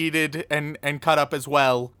gets eaten and cut up as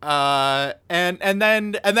well. And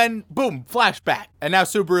then boom, flashback. And now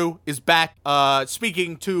Subaru is back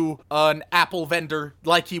speaking to an Apple vendor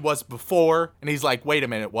like he was before. And he's like, wait a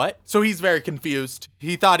minute, what? So he's very confused.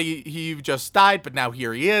 He thought he just died, but now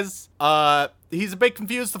here he is. He's a bit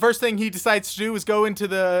confused. The first thing he decides to do is go into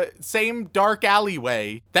the same dark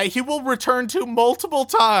alleyway that he will return to multiple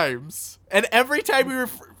times. And every time he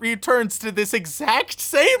returns to this exact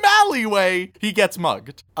same alleyway, he gets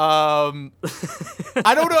mugged. I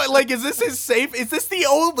don't know, like, is this his safe? Is this the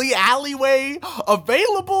only alleyway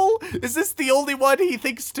available? Is this the only one he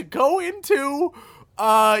thinks to go into?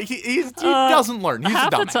 He doesn't learn. He's a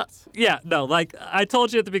dumbass. Yeah, no, like I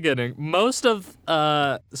told you at the beginning, most of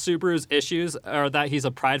Subaru's issues are that he's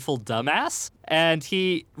a prideful dumbass, and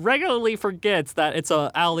he regularly forgets that it's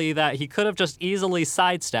an alley that he could have just easily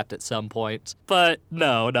sidestepped at some point. But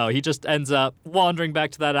no, he just ends up wandering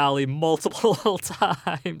back to that alley multiple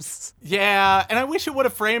times. Yeah, and I wish it would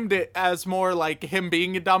have framed it as more like him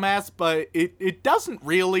being a dumbass, but it doesn't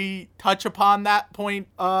really touch upon that point,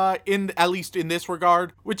 at least in this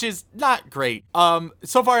regard, which is not great.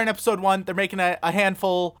 So far in episode 1, they're making a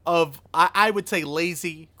handful of, I would say,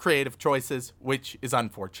 lazy creative choices, which is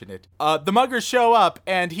unfortunate. The muggers show up,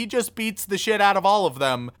 and he just beats the shit out of all of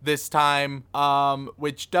them this time,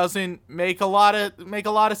 which doesn't make a lot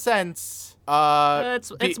of sense.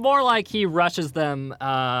 It's more like he rushes them.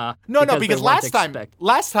 Because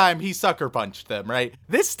last time he sucker punched them, right?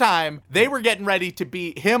 This time they were getting ready to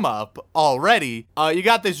beat him up already. You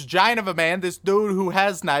got this giant of a man, this dude who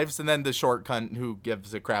has knives, and then the short cunt who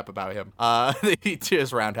gives a crap about him. He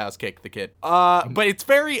just roundhouse kicked the kid. But it's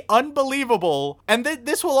very unbelievable, and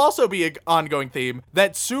this will also be an ongoing theme,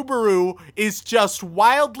 that Subaru is just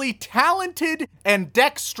wildly talented and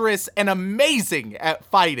dexterous and amazing at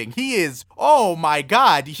fighting. He is. Oh my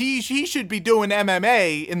God, he should be doing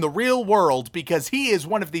MMA in the real world, because he is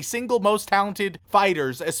one of the single most talented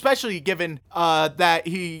fighters, especially given that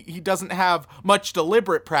he doesn't have much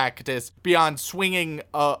deliberate practice beyond swinging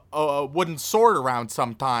a wooden sword around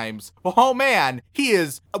sometimes. Oh man, he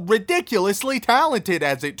is ridiculously talented,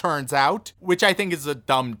 as it turns out, which I think is a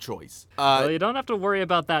dumb choice. Well, you don't have to worry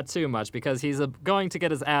about that too much, because he's going to get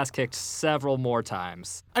his ass kicked several more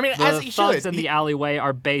times. I mean, the as he thugs should. in the alleyway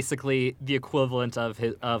are basically the equivalent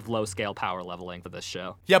of low-scale power leveling for this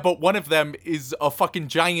show. Yeah, but one of them is a fucking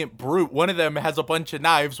giant brute. One of them has a bunch of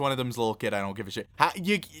knives. One of them's a little kid. I don't give a shit.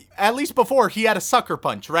 At least before, he had a sucker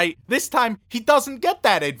punch, right? This time, he doesn't get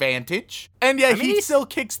that advantage. And yeah, he still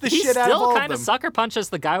kicks the shit out of all of them. He still kind of sucker punches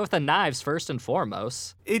the guy with the knives first and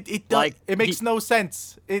foremost. It makes no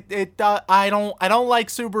sense. I don't like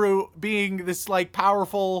Subaru being this like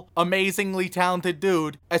powerful, amazingly talented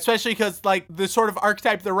dude, especially because like the sort of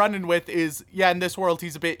archetype they're running with is, yeah, in this world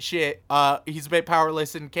he's a bit shit. He's a bit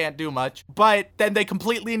powerless and can't do much. But then they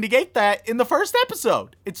completely negate that in the first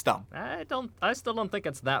episode. It's dumb. I still don't think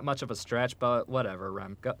it's that much of a stretch, but whatever,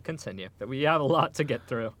 Rem. Continue. We have a lot to get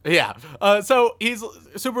through. Yeah. So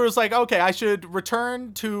Subaru's like, okay, I should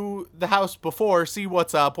return to the house before, see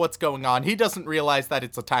what's up, what's going on. He doesn't realize that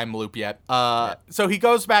it's a time loop yet. So he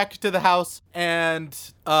goes back to the house, and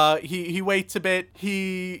he waits a bit.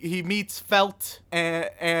 He meets Felt,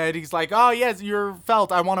 and he's like, oh yes, you're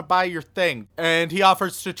Felt, I want to buy your thing. And he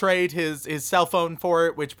offers to trade his cell phone for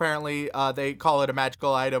it, which apparently they call it a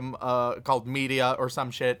magical item called media or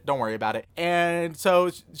some shit. Don't worry about it. And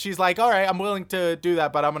so she's like, all right, I'm willing to do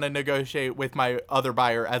that, but I'm gonna negotiate with my other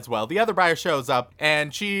buyer as well. The other buyer shows up,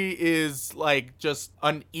 and she is like just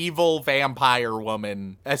an evil vampire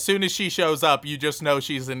woman. As soon as she shows up, you just know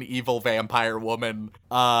she's an evil vampire woman.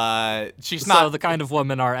 She's not the kind of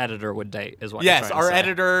woman our editor would date, is what yes, you're trying our to say.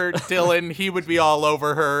 editor, Dylan, he would be all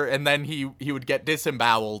over her, and then he would get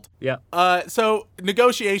disemboweled. Yeah. So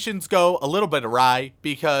negotiations go a little bit awry,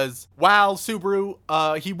 because while Subaru,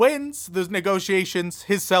 he wins the negotiations,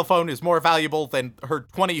 his cell phone is more valuable than her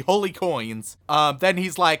 20 holy coins. Then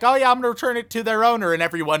he's like, oh yeah, I'm gonna return it to their owner, and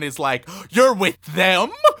everyone is like, you're with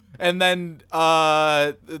them? And then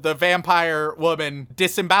the vampire woman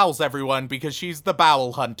disembowels everyone because she's the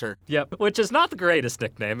bowel hunter. Yep, which is not the greatest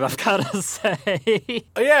nickname, I've got to say.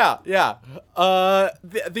 Yeah.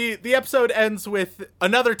 The episode ends with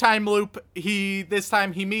another time loop. This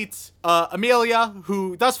time he meets Amelia,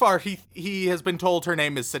 who thus far he has been told her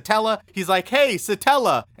name is Satella. He's like, hey,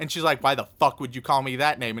 Satella. And she's like, why the fuck would you call me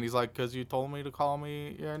that name? And he's like, because you told me to call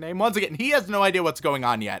me your name. Once again, he has no idea what's going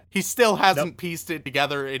on yet. He still hasn't pieced it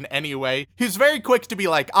together in any way. He's very quick to be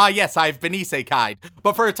like, yes, I've been isekai'd.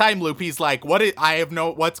 But for a time loop, he's like,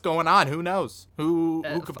 what's going on? Who knows? Who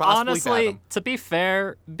could possibly Honestly, fathom? to be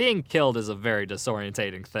fair, being killed is a very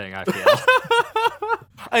disorientating thing, I feel.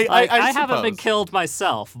 I haven't been killed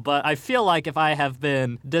myself, but I feel like if I have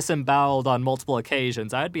been disemboweled on multiple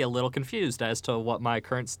occasions, I'd be a little confused as to what my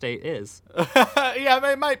current state is.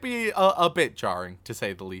 Yeah, it might be a bit jarring, to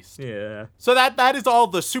say the least. Yeah. So that is all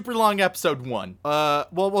the super long episode 1.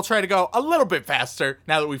 We'll try to go a little bit faster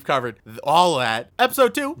now that we've covered all of that.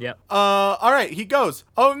 Episode 2. Yep. All right, he goes,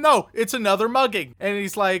 oh no, it's another mugging. And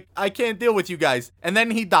he's like, I can't deal with you guys. And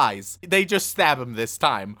then he dies. They just stab him this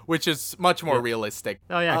time, which is much more realistic.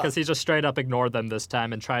 Oh, yeah, because he just straight up ignored them this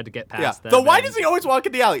time and tried to get past them. So why does he always walk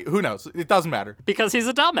in the alley? Who knows? It doesn't matter. Because he's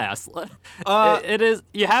a dumbass. It is.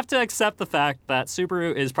 You have to accept the fact that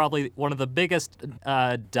Subaru is probably one of the biggest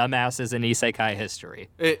dumbasses in isekai history.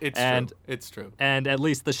 It's true. And at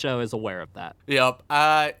least the show is aware of that. Yep.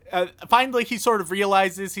 Finally, he sort of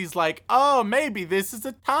realizes, he's like, oh, maybe this is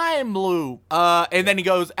a time loop. And then he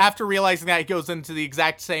goes, after realizing that, he goes into the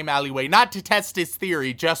exact same alleyway, not to test his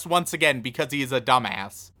theory, just once again because he is a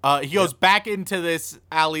dumbass. He goes back into this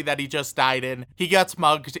alley that he just died in. He gets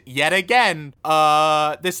mugged yet again.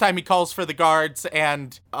 This time he calls for the guards,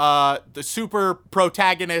 and the super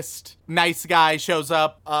protagonist nice guy shows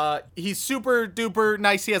up. He's super duper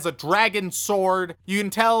nice. He has a dragon sword. You can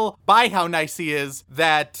tell by how nice he is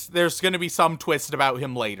that there's gonna be some twist about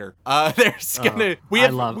him later. I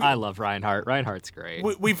love Reinhardt. Reinhardt's great.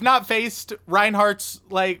 We've not faced Reinhardt's,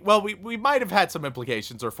 we might have had some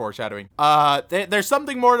implications or foreshadowing. There's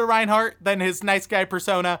something more to Reinhardt than his nice guy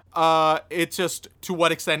persona. It's just to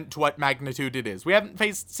what extent, to what magnitude it is. We haven't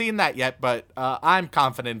seen that yet, but I'm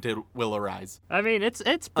confident it will arise. I mean,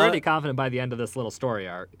 it's pretty confident by the end of this little story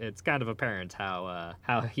arc. It's kind of apparent how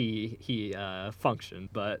he functioned.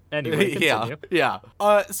 But anyway, continue. Yeah.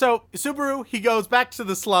 So Subaru, he goes back to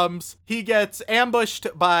the slums. He gets ambushed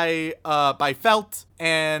by Felt.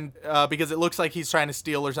 And because it looks like he's trying to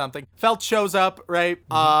steal or something. Felt shows up, right?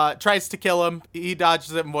 Tries to kill him. He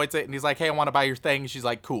dodges it and avoids it. And he's like, hey, I want to buy your thing. She's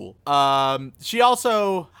like, cool. She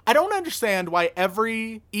also... I don't understand why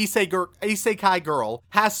every isekai girl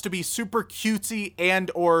has to be super cutesy and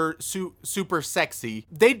or super sexy.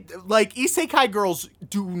 Isekai girls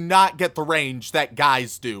do not get the range that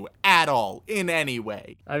guys do at all in any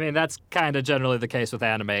way. I mean, that's kind of generally the case with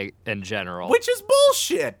anime in general. Which is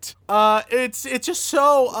bullshit. It's just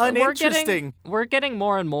so uninteresting. We're getting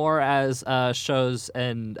more and more as shows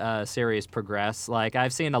and series progress. Like,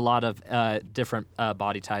 I've seen a lot of different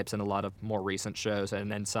body types in a lot of more recent shows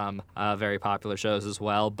and then some very popular shows as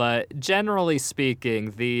well. But generally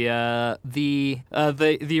speaking, the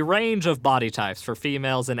range of body types for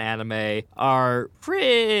females in anime are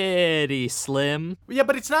pretty slim. Yeah,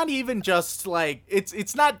 but it's not even just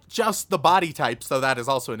it's not just the body types, though that is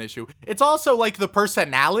also an issue. It's also the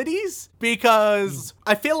personalities, because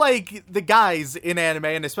I feel like the guys in anime,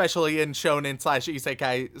 and especially in shonen /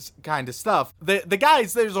 isekai kind of stuff, the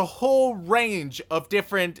guys, there's a whole range of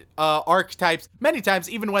different archetypes. Many times,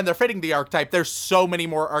 even when they're fitting the archetype, there's so many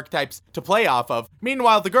more archetypes to play off of.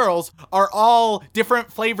 Meanwhile, the girls are all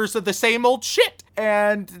different flavors of the same old shit.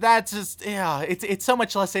 And that's just, it's so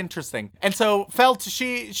much less interesting. And so Felt,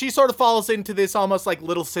 she sort of falls into this almost like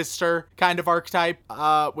little sister kind of archetype,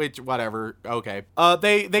 which, whatever, okay.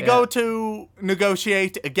 They go to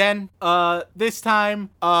negotiate again. This time,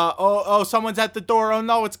 someone's at the door. Oh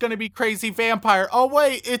no, it's gonna be crazy vampire. Oh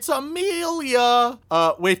wait, it's Amelia.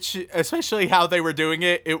 Which, especially how they were doing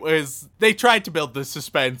it, they tried to build the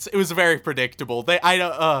suspense. It was very predictable.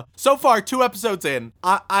 So far, 2 episodes in,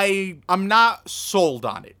 I'm not sold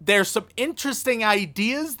on it. There's some interesting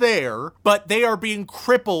ideas there, but they are being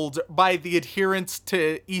crippled by the adherence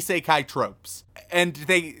to isekai tropes. And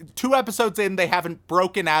 2 episodes in, they haven't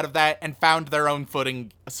broken out of that and found their own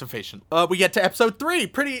footing sufficient. We get to episode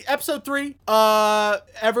 3. Episode 3.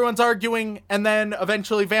 Everyone's arguing, and then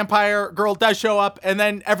eventually Vampire Girl does show up, and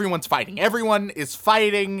then everyone's fighting. Everyone is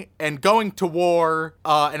fighting and going to war,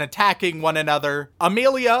 and attacking one another.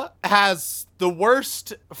 Amelia has the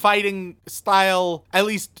worst fighting style, at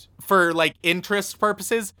least for interest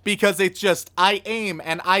purposes, because it's just, I aim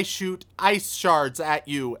and I shoot ice shards at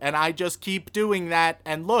you, and I just keep doing that,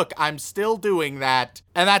 and look, I'm still doing that.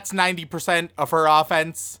 And that's 90% of her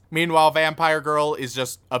offense. Meanwhile, Vampire Girl is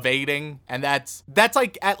just evading, and that's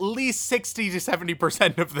at least 60 to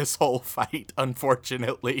 70% of this whole fight,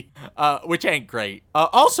 unfortunately, which ain't great.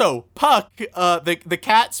 Also, Puck, the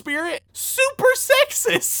cat spirit, super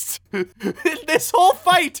sexist. In this whole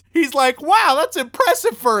fight, he's like, wow, that's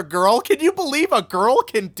impressive for a girl. Can you believe a girl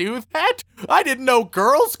can do that? I didn't know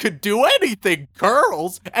girls could do anything.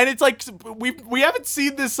 Girls. And it's like, we haven't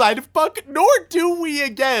seen this side of Puck, nor do we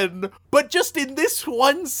again. But just in this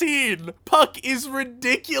one scene, Puck is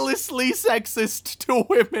ridiculously sexist to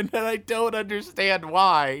women, and I don't understand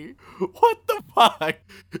why. What the fuck?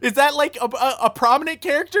 Is that like a prominent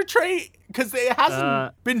character trait? Because it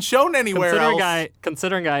hasn't been shown anywhere else.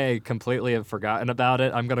 Considering I completely have forgotten about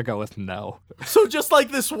it, I'm gonna go with no. So just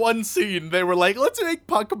like this one scene, they were like, let's make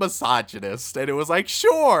Puck a misogynist. And it was like,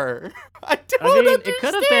 sure. I mean, understand. It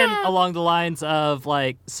could have been along the lines of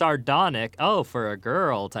like sardonic, oh, for a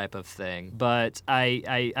girl type of thing. But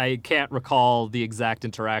I can't recall the exact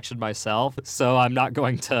interaction myself, so I'm not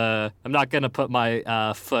gonna put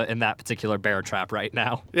my foot in that particular bear trap right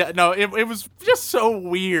now. Yeah, no, it was just so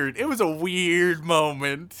weird. It was a weird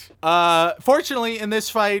moment. Fortunately, in this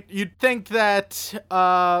fight, you'd think that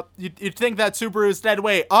Subaru is dead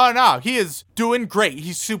away. Oh no, he is doing great.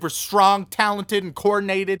 He's super strong, talented, and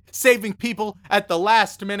coordinated, saving people at the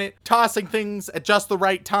last minute, tossing things at just the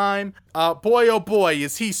right time. Boy, oh boy,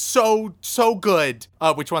 is he so good.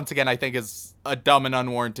 Which once again, I think is a dumb and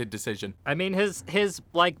unwarranted decision. I mean, his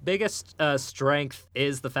like biggest strength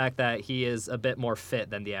is the fact that he is a bit more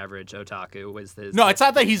fit than the average otaku. No, it's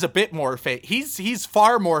not that he's a bit more fit. He's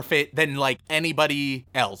far more fit than like anybody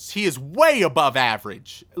else. He is way above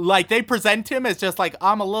average. Like they present him as just like,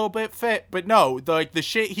 I'm a little bit fit, but no, the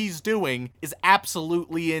shit he's doing is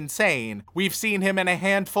absolutely insane. We've seen him in a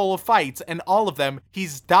handful of fights, and all of them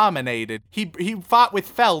he's dominated. He fought with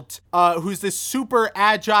Felt, who's this super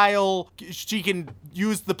agile. She can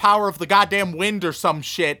use the power of the goddamn wind or some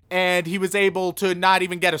shit, and he was able to not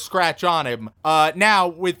even get a scratch on him. Now,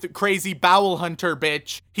 with crazy Bowel Hunter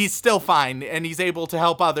bitch, he's still fine, and he's able to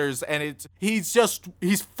help others, and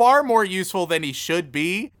he's far more useful than he should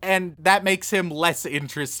be, and that makes him less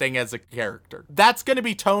interesting as a character. That's gonna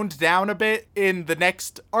be toned down a bit in the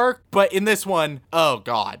next arc, but in this one, oh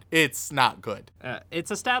god, it's not good.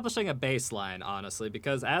 It's establishing a baseline, honestly,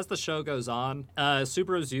 because as the show goes on,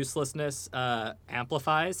 Subaru's uselessness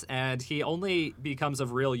amplifies, and he only becomes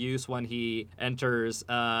of real use when he enters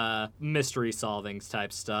mystery solving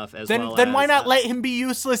type stuff Then why not let him be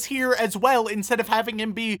useless here as well, instead of having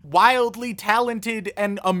him be wildly talented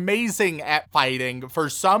and amazing at fighting for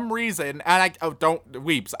some reason? And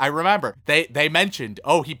I remember they mentioned,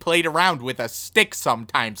 oh, he played around with a stick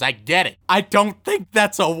sometimes. I get it. I don't think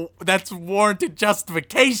that's warranted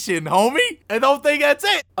justification, homie. I don't think that's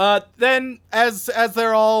it. Then as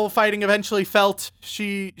they're all fighting, eventually Felt,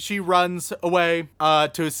 she runs away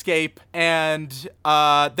to escape, and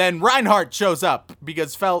then Reinhardt shows up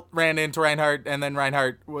because Felt ran into Reinhardt, and then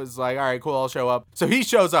Reinhardt was like, all right, cool, I'll show up. So he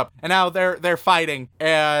shows up, and now they're fighting,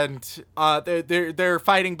 and they're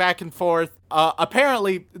fighting back and forth.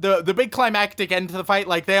 Apparently, the big climactic end to the fight,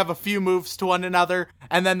 like, they have a few moves to one another,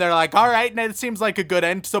 and then they're like, all right, and it seems like a good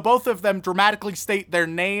end. So both of them dramatically state their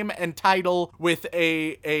name and title with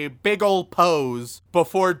a big old pose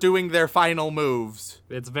before doing their final moves.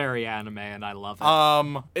 It's very anime, and I love it.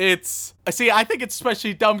 I think it's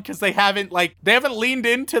especially dumb because they haven't leaned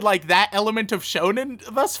into, like, that element of shonen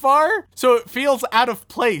thus far, so it feels out of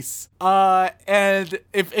place. And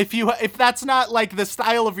if that's not, like, the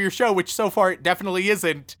style of your show, which so far it definitely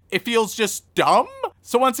isn't, it feels just dumb.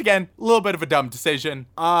 So once again, a little bit of a dumb decision.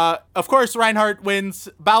 Of course, Reinhardt wins.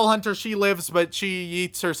 Bowel Hunter, she lives, but she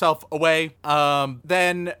eats herself away.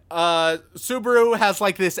 Then Subaru has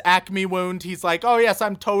like this acme wound. He's like, oh yes,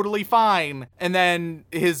 I'm totally fine. And then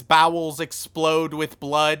his bowels explode with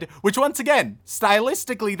blood, which once again,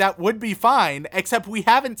 stylistically, that would be fine, except we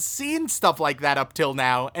haven't seen stuff like that up till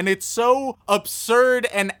now. And it's so absurd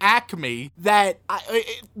and acme that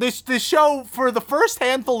this show, for the first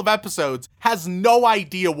handful of episodes, has no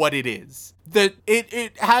idea what it is.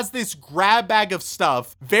 It has this grab bag of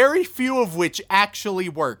stuff, very few of which actually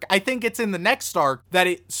work. I think it's in the next arc that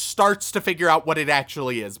it starts to figure out what it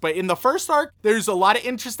actually is. But in the first arc, there's a lot of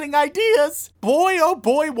interesting ideas. Boy, oh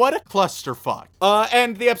boy, what a clusterfuck.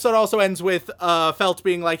 And the episode also ends with Felt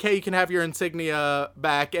being like, hey, you can have your insignia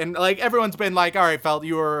back. And like everyone's been like, all right, Felt,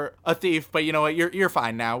 you were a thief, but you know what? You're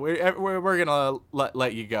fine now. We're gonna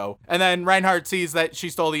let you go. And then Reinhardt sees that she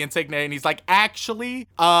stole the insignia, and he's like, actually,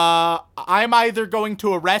 I'm either going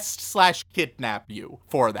to arrest/kidnap you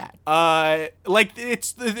for that. Like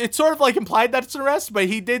it's sort of like implied that it's an arrest, but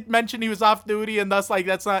he did mention he was off duty, and thus like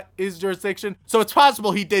that's not his jurisdiction. So it's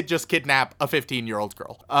possible he did just kidnap a 15-year-old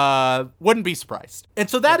girl. Wouldn't be surprised. And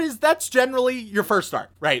so that's generally your first arc,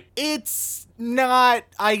 right? It's not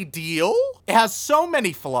ideal. It has so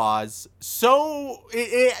many flaws. So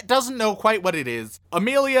it doesn't know quite what it is.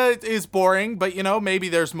 Amelia is boring, but maybe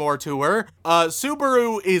there's more to her.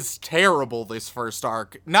 Subaru is terrible this first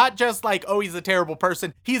arc. Not just like, oh, he's a terrible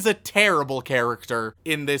person. He's a terrible character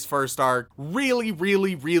in this first arc. Really,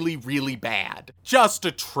 really, really, really bad. Just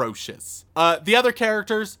atrocious. The other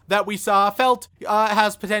characters that we saw, Felt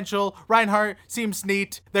has potential. Reinhardt seems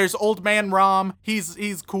neat. There's Old Man Rom.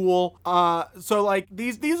 He's cool. So like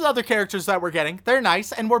these other characters that we're getting, they're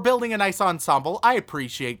nice, and we're building a nice ensemble. I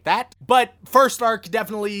appreciate that. But first arc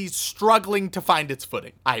definitely struggling to find its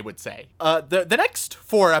footing, I would say. The next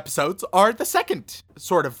 4 episodes are the second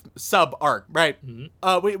sort of sub arc, right?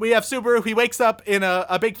 Mm-hmm. We have Subaru. He wakes up in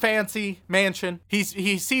a big fancy mansion. He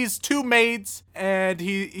sees 2 maids, and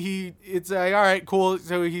it's like, all right, cool.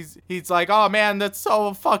 So he's like, oh man, that's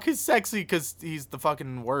so fucking sexy, because he's the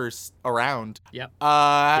fucking worst around. Yep.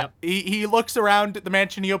 He looks around at the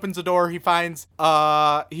mansion. He opens the door. He finds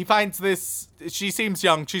this. She seems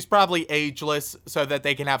young. She's probably ageless, so that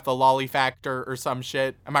they can have the lolly factor or some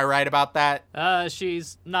shit. Am I right about that?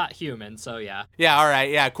 She's not human, so yeah. Yeah, all right.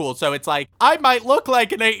 Yeah, cool. So it's like, I might look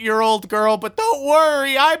like an 8-year-old girl, but don't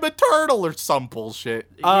worry, I'm a turtle or some bullshit.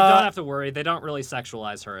 You don't have to worry. They don't really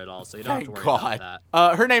sexualize her at all, so you don't have to worry about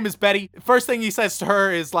that. Her name is Betty. First thing he says to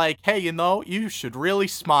her is like, hey, you should really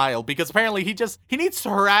smile, because apparently he needs to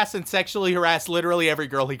harass and sexually harass literally every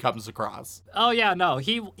girl he comes across. Oh yeah, no,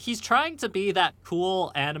 he's trying to be that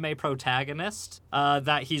cool anime protagonist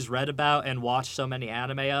that he's read about and watched so many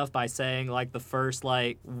anime of by saying like the first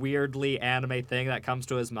like weirdly anime thing that comes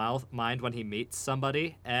to his mind when he meets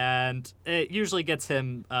somebody, and it usually gets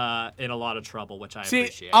him in a lot of trouble, which I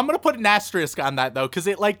appreciate. I'm gonna put an asterisk on that though, because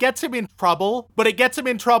it like gets him in trouble, but it gets him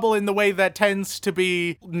in trouble in the way that tends to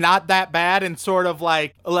be not that bad and sort of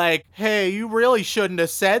like, hey, you really shouldn't have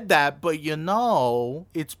said that, but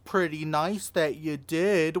it's pretty nice that you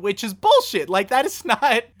did, which is bullshit. Like, that is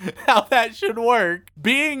not how that should work.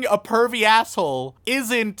 Being a pervy asshole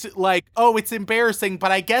isn't like, oh, it's embarrassing,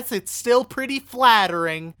 but I guess it's still pretty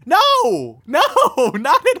flattering. No,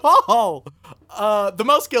 not at all. The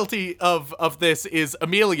most guilty of this is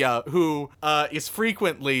Amelia, who is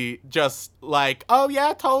frequently just like, oh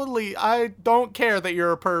yeah, totally, I don't care that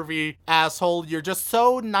you're a pervy asshole, you're just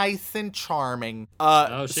so nice and charming.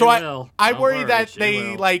 I worry that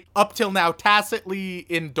they like up till now tacitly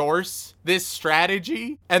endorse this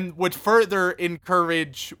strategy and would further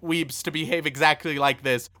encourage weebs to behave exactly like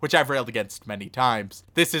this, which I've railed against many times.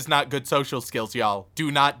 This is not good social skills, y'all.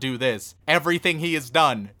 Do not do this. Everything he has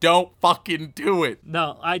done, don't fucking do it.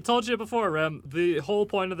 No, I told you before, Rem, the whole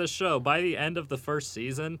point of this show, by the end of the first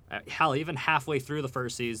season, hell, even halfway through the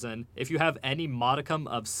first season, if you have any modicum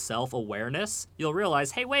of self-awareness, you'll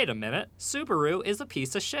realize, hey, wait a minute, Subaru is a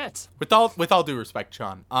piece of shit. With all due respect,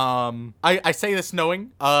 Sean, I say this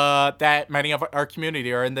knowing that many of our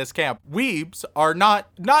community are in this camp. Weebs are not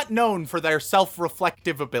known for their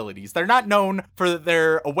self-reflective abilities. They're not known for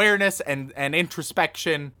their awareness and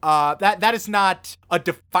introspection. That is not a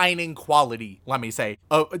defining quality, let me say.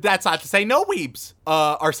 That's not to say no weebs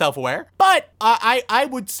are self-aware, but I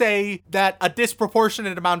would say that a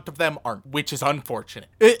disproportionate amount of them aren't, which is unfortunate.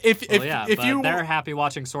 If they're happy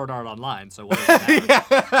watching Sword Art Online, so what does it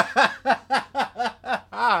matter?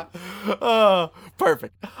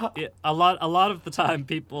 Perfect. Yeah, a lot of the time,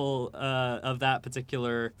 people of that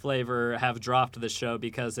particular flavor have dropped the show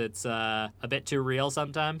because it's a bit too real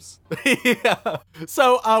sometimes. Yeah.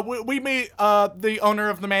 So we meet the owner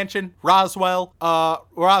of the mansion, Roswell.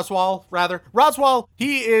 Roswell,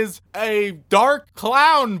 he is a dark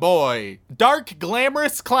clown boy. Dark,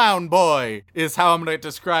 glamorous clown boy is how I'm going to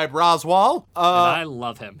describe Roswell. And I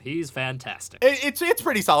love him. He's fantastic. It's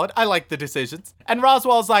pretty solid. I like the decisions. And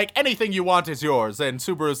Roswell's like, anything you want is yours. And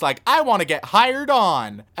Subaru's like, I want to get hired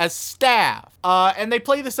on as staff. And they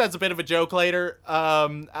play this as a bit of a joke later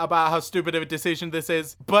about how stupid of a decision this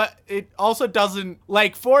is. But it also doesn't,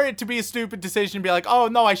 like, for it to be a stupid decision, be like, oh,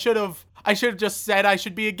 no, I should have just said I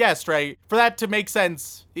should be a guest, right? For that to make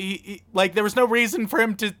sense, he there was no reason for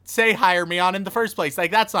him to say hire me on in the first place.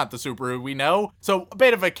 Like, that's not the Subaru we know. So a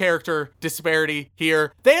bit of a character disparity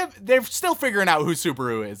here. They're still figuring out who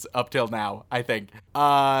Subaru is up till now, I think.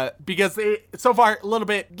 Because so far a little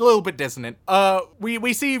bit dissonant.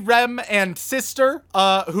 We see Rem and Sister,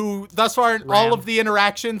 who thus far in all of the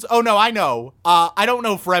interactions. Oh no, I know. I don't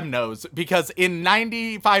know if Rem knows, because in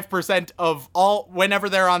 95% of all, whenever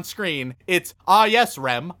they're on screen, line, it's, "Ah, yes,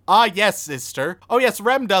 Rem. Ah, yes, sister. Oh, yes,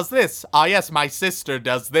 Rem does this. Ah, yes, my sister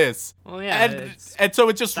does this." Well, yeah, And so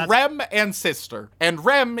it's just Rem and sister. And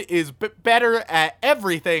Rem is better at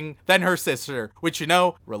everything than her sister, which,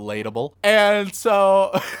 relatable. And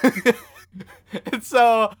so... And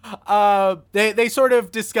so, they sort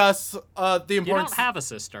of discuss, the importance... You don't have a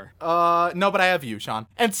sister. No, but I have you, Sean.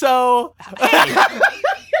 And so... Hey!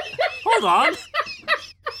 Hold on.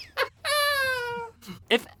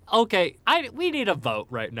 We need a vote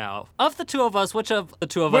right now. Of the two of us, which of the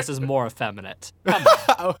two of us is more effeminate? Come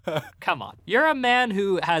on. Come on. You're a man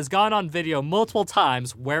who has gone on video multiple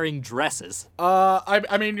times wearing dresses.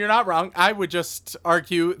 I mean, you're not wrong. I would just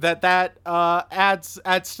argue that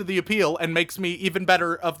adds to the appeal and makes me even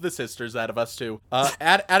better of the sisters out of us two.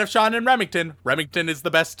 Out of Sean and Remington is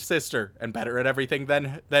the best sister and better at everything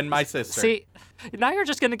than my sister. See, now you're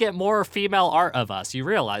just gonna get more female art of us. You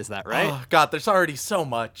realize that, right? Oh, God, there's already so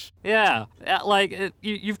much. Yeah,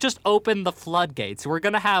 you've just opened the floodgates. We're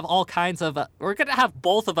gonna have all kinds of. We're gonna have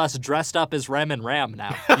both of us dressed up as Rem and Ram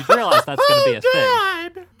now. You realize that's gonna be a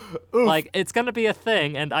thing. Oof. Like, it's gonna be a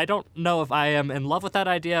thing, and I don't know if I am in love with that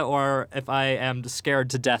idea or if I am scared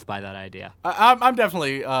to death by that idea. I'm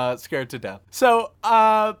definitely scared to death. So,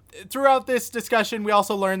 throughout this discussion, we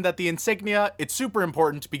also learned that the insignia, it's super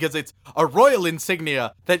important because it's a royal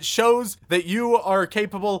insignia that shows that you are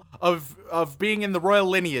capable of being in the royal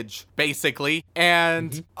lineage, basically.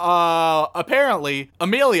 And apparently,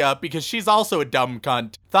 Amelia, because she's also a dumb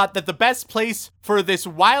cunt, thought that the best place for this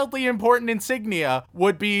wildly important insignia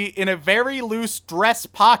would be in a very loose dress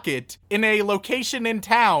pocket in a location in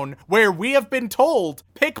town where we have been told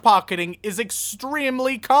pickpocketing is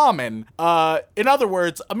extremely common. In other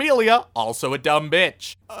words, Amelia, also a dumb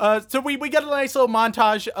bitch. So we get a nice little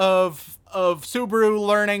montage of Subaru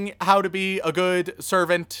learning how to be a good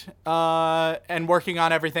servant and working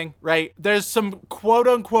on everything, right? There's some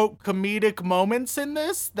quote-unquote comedic moments in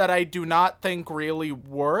this that I do not think really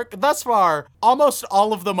work. Thus far, almost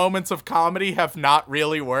all of the moments of comedy have not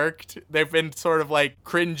really worked. They've been sort of like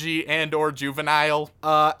cringy and or juvenile.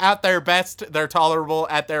 At their best, they're tolerable.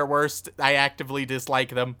 At their worst, I actively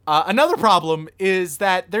dislike them. Another problem is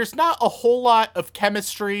that there's not a whole lot of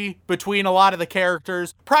chemistry between a lot of the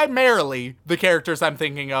characters. Primarily, the characters I'm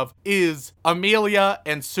thinking of is Amelia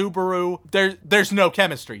and Subaru. There's no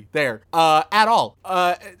chemistry there at all.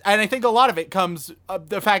 And I think a lot of it comes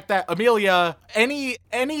the fact that Amelia, any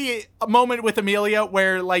moment with Amelia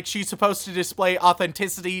where like she's supposed to display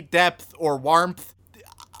authenticity, depth, or warmth,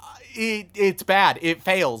 it's bad. It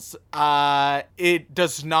fails. It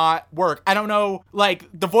does not work. I don't know, like,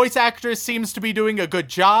 the voice actress seems to be doing a good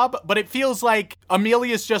job, but it feels like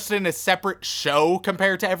Amelia's just in a separate show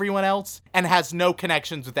compared to everyone else and has no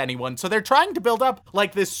connections with anyone. So they're trying to build up,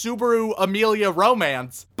 like, this Subaru-Amelia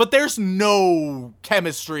romance, but there's no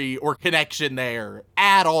chemistry or connection there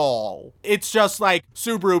at all. It's just, like,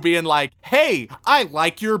 Subaru being like, "Hey, I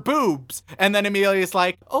like your boobs." And then Amelia's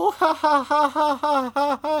like, "Oh, ha, ha, ha, ha, ha,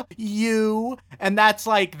 ha, ha. You." And that's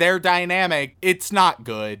like their dynamic. It's not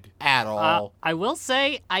good at all. I will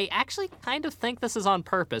say, I actually kind of think this is on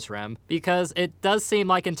purpose, Rem, because it does seem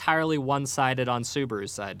like entirely one-sided on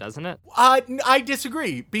Subaru's side, doesn't it? I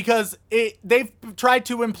disagree, because they've tried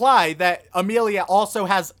to imply that Amelia also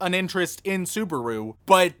has an interest in Subaru,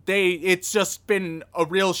 but it's just been a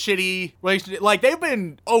real shitty relationship. Like, they've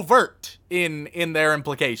been overt in their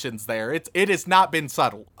implications there. It has not been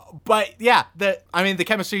subtle. But yeah, the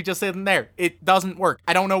chemistry just isn't there. It doesn't work.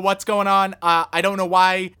 I don't know what's going on. I don't know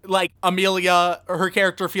why, like, Amelia, her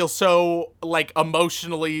character feels so, like,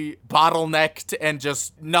 emotionally bottlenecked and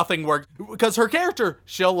just nothing works. Because her character,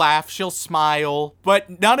 she'll laugh, she'll smile,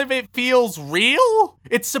 but none of it feels real.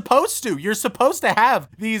 It's supposed to. You're supposed to have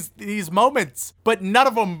these moments, but none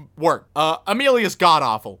of them work. Amelia's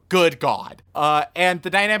god-awful. Good God. And the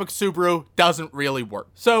dynamic Subaru doesn't really work.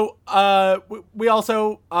 So, we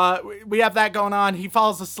also, we have that going on. He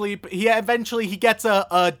falls asleep. He gets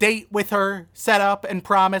a date with her set up and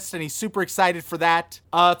promised, and he's super excited for that.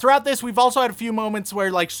 Throughout this, we've also had a few moments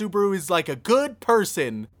where, like, Subaru is, like, a good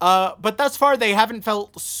person. But thus far, they haven't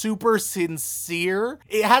felt super sincere.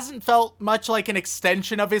 It hasn't felt much like an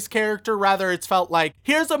extension of his character. Rather, it's felt like,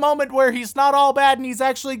 here's a moment where he's not all bad and he's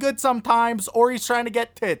actually good sometimes, or he's trying to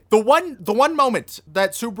get tit. The one one moment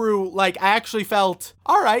that Subaru, like, I actually felt,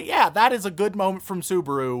 all right, yeah, that is a good moment from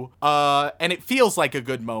Subaru, and it feels like a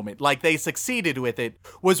good moment, like they succeeded with it,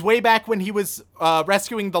 was way back when he was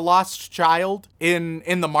rescuing the lost child in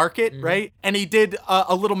the market, right? And he did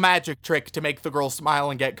a little magic trick to make the girl smile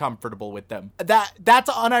and get comfortable with them. That's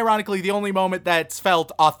unironically the only moment that's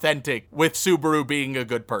felt authentic with Subaru being a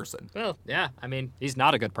good person. Well, yeah, I mean, he's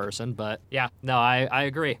not a good person, but yeah, no, I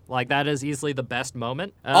agree. Like, that is easily the best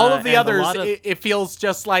moment. All of the others, it feels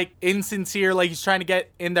just like insincere, like he's trying to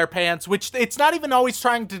get in their pants, which it's not even always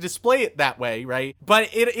trying to display it that way, right? But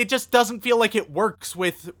it just doesn't feel like it works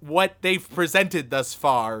with what they've presented thus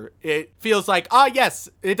far. It feels like, yes,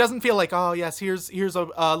 it doesn't feel like, yes, here's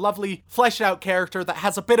a lovely fleshed out character that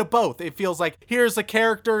has a bit of both. It feels like, here's a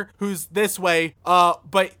character who's this way,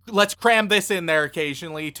 but let's cram this in there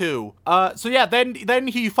occasionally too. So yeah, then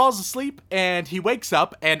he falls asleep and he wakes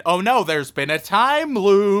up and oh no, there's been a time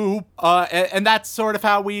loop. And that's sort of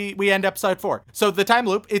how we end episode 4. So the time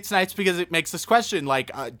loop, it's nice because it makes us question,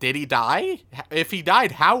 like, did he die? If he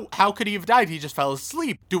died, how could he have died? He just fell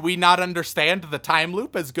asleep. Do we not understand the time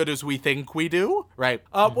loop as good as we think we do? Right.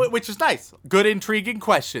 Which is nice. Good, intriguing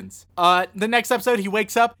questions. The next episode, he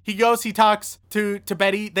wakes up, he talks to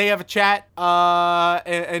Betty. They have a chat,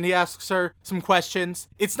 and he asks her some questions.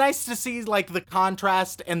 It's nice to see, like, the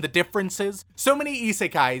contrast and the differences. So many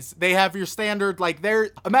isekais, they have your standard, like,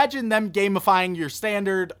 imagine them gamifying your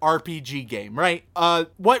standard RPG game, right?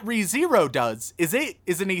 What ReZero does is it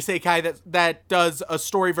is an isekai that does a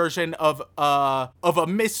story version of a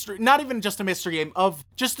mystery, not even just a mystery game, of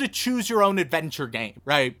just a choose your own adventure game,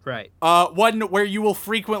 right? Right. One where you will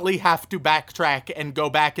frequently have to backtrack and go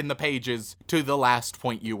back in the pages to the last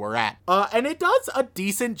point you were at. And it does a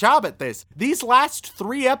decent job at this. These last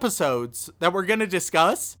 3 episodes that we're gonna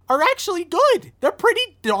discuss are actually good. They're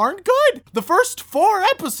pretty darn good. The first 4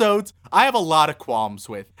 episodes, I have a lot of qualms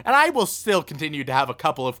with. And I will still continue to have a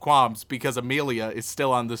couple of qualms because Amelia is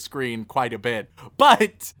still on the screen quite a bit.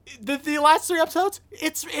 But the last 3 episodes,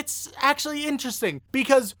 it's actually interesting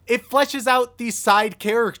because it fleshes out these side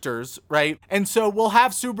characters, right? And so we'll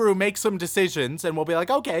have Subaru make some decisions and we'll be like,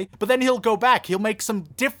 okay, but then he'll go back. He'll make some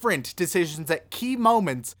different decisions at key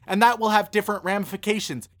moments and that will have different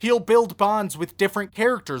ramifications. He'll build bonds with different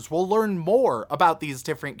characters. We'll learn more about these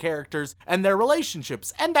different characters and their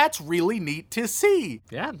relationships. And that's really neat to see.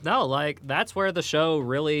 Yeah, no, like, that's where the show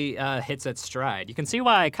really hits its stride. You can see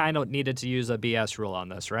why I kind of needed to use a BS rule on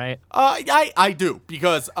this, right? I do,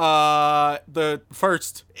 because the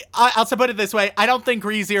first, I'll put it this way, I don't think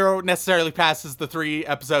ReZero necessarily passes the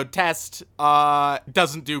 3-episode test.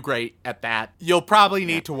 Doesn't do great at that. You'll probably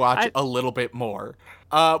need to watch a little bit more.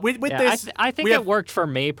 With this, I think it worked for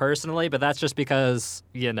me personally, but that's just because,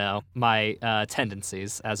 my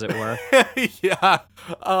tendencies, as it were. Yeah.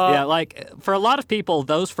 Yeah, like, for a lot of people,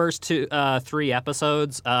 those first 3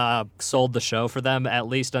 episodes sold the show for them, at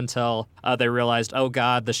least until they realized, oh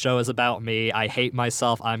god, the show is about me, I hate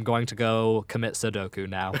myself, I'm going to go commit Sudoku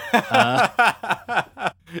now.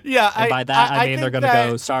 Yeah, and by that, I mean they're going to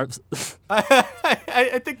go start...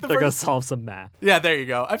 I think they're going to solve some math. Yeah, there you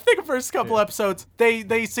go. I think the first couple episodes,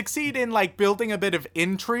 they succeed in, like, building a bit of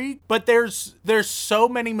intrigue, but there's so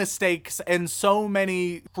many mistakes and so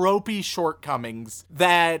many tropey shortcomings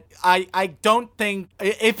that I don't think,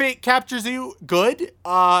 if it captures you, good.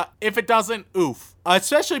 If it doesn't, oof.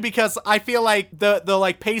 Especially because I feel like the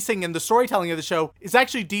like pacing and the storytelling of the show is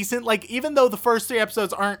actually decent. Like, even though the first 3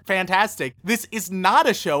 episodes aren't fantastic, this is not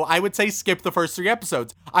a show I would say skip the first 3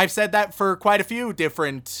 episodes. I've said that for quite a few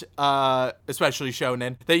different, especially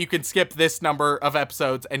shonen, that you can skip this number of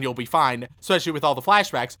episodes and you'll be fine, especially with all the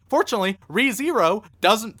flashbacks. Fortunately, ReZero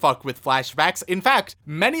doesn't fuck with flashbacks. In fact,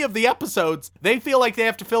 many of the episodes, they feel like they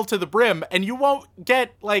have to fill to the brim, and you won't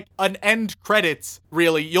get, like, an end credits,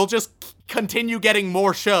 really. You'll just continue getting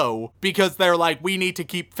more show because they're like, we need to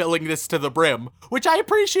keep filling this to the brim, which I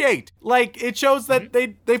appreciate. Like, it shows that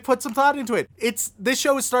they put some thought into it. This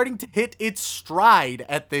show is starting to hit its stride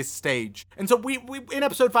at this stage. And so we in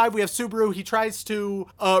episode 5, we have Subaru. He tries to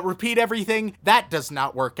repeat everything. That does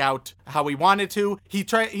not work out how he wanted to. He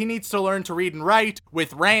needs to learn to read and write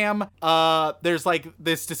with Ram. There's, like,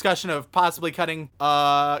 this discussion of possibly cutting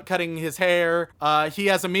his hair. He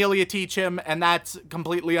has Amelia teach him, and that's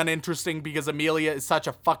completely uninteresting interesting because Amelia is such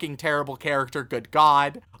a fucking terrible character. Good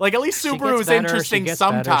God. Like, at least She Subaru gets is better, interesting she gets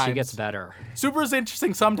sometimes. Better, she gets better. Subaru's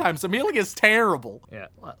interesting sometimes. Amelia is terrible. Yeah,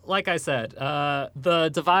 like I said, the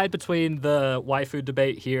divide between the waifu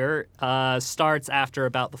debate here starts after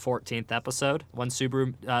about the 14th episode, when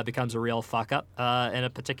Subaru becomes a real fuck-up in a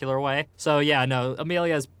particular way. So yeah, no,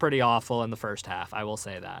 Amelia's pretty awful in the first half, I will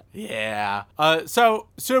say that. Yeah. So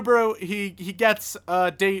Subaru, he gets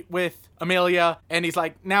a date with Amelia, and he's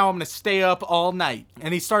like, now I'm gonna stay up all night.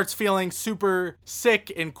 And he starts feeling super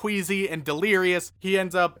sick and queasy and delirious. He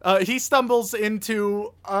ends up, he stumbles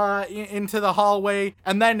into the hallway,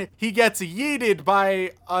 and then he gets yeeted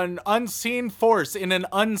by an unseen force in an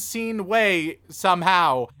unseen way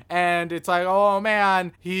somehow. And it's like, oh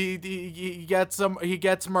man, he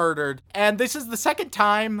gets murdered. And this is the second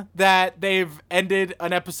time that they've ended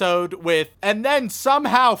an episode with, and then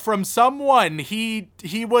somehow from someone he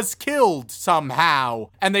was killed somehow,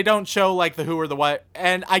 and they don't show like the who or the what.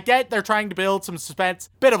 And I get they're trying to build some suspense,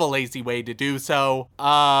 bit of a lazy way to do so.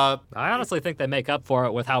 I honestly think they make up for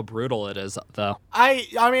it with how brutal it is, though. I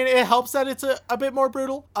mean, it helps that it's a bit more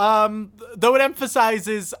brutal. Though it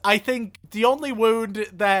emphasizes, I think the only wound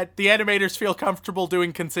that the animators feel comfortable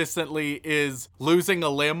doing consistently is losing a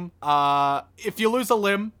limb. If you lose a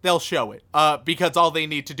limb, they'll show it, because all they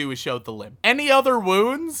need to do is show the limb. Any other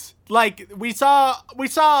wounds? Like, we saw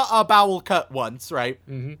a bowel cut once, right?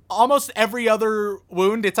 Mm-hmm. Almost every other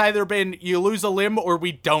wound, it's either been you lose a limb or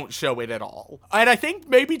we don't show it at all. And I think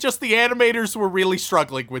maybe just the animators were really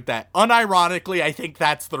struggling with that. Unironically, I think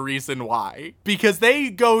that's the reason why. Because they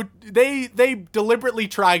deliberately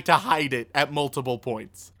try to hide it at multiple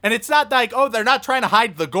points. And it's not like, oh, they're not trying to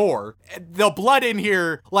hide the gore. The blood in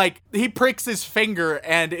here, like, he pricks his finger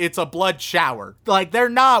and it's a blood shower. Like, they're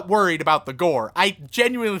not worried about the gore. I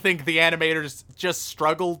genuinely think the animators just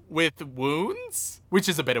struggle with wounds, which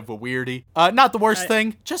is a bit of a weirdie. Not the worst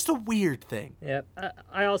thing, just a weird thing. Yeah,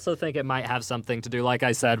 I also think it might have something to do, like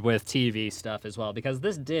I said, with TV stuff as well, because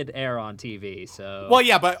this did air on TV, so... Well,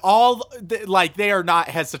 yeah, but they are not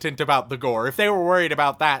hesitant about the gore. If they were worried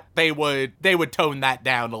about that, they would tone that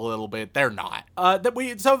down a little bit. They're not.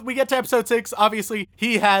 So we get to episode 6. Obviously,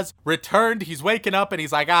 he has returned. He's waking up and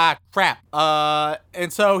he's like, crap.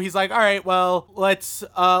 And so he's like, all right, well,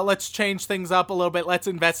 let's change things up a little bit. Let's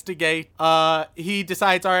investigate. He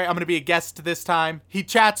decides, all right, I'm going to be a guest this time. He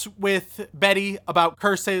chats with Betty about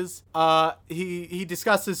curses. He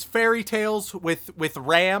discusses fairy tales with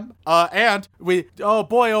Ram. And oh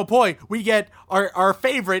boy, we get our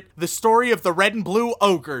favorite, the story of the red and blue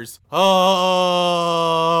ogres.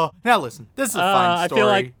 Oh, now listen, this is a fun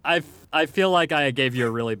story. I feel like I gave you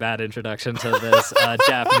a really bad introduction to this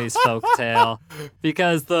Japanese folk tale,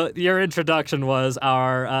 because your introduction was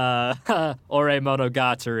our Ore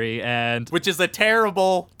Monogatari, and which is a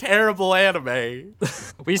terrible, terrible anime.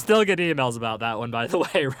 We still get emails about that one, by the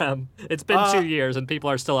way, Rem. It's been 2 years and people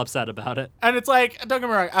are still upset about it. And it's like, don't get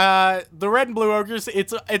me wrong, the red and blue ogres,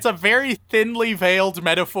 it's a very thinly veiled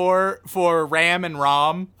metaphor for Ram and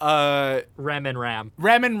Rom. Rem and Ram.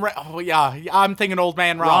 Oh yeah, I'm thinking old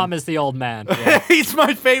man Rom. Rom is the old man. Yeah. He's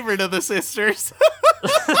my favorite of the sisters.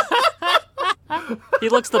 He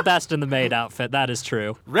looks the best in the maid outfit. That is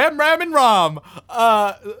true. Ram and Rom.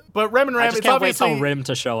 But Rem and Ram, I just can't wait till Rim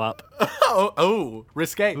to show up. oh,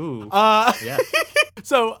 risque. Ooh. Yeah.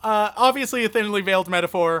 So, obviously a thinly veiled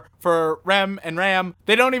metaphor for Rem and Ram.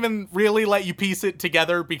 They don't even really let you piece it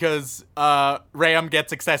together because Ram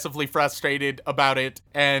gets excessively frustrated about it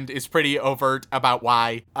and is pretty overt about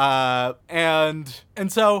why.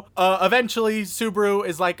 And so eventually Subaru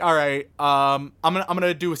is like, all right, I'm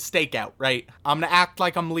gonna do a stakeout, right? I'm gonna act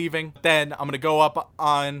like I'm leaving, then I'm gonna go up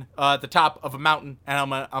on the top of a mountain and I'm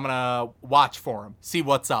gonna watch for him, see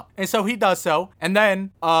what's up. And so he does so, and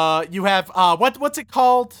then you have what's it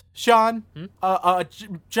called, Sean? A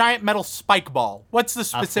giant metal spike ball. What's the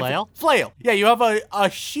specific? A flail? Flail. Yeah, you have a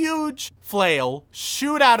huge flail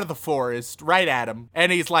shoot out of the forest right at him,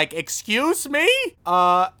 and he's like, excuse me?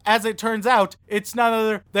 As it turns out, it's none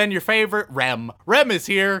other than your favorite Rem. Rem is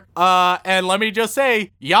here, and let me just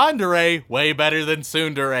say, yandere, way better than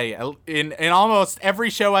tsundere. In almost every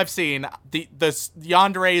show I've seen, the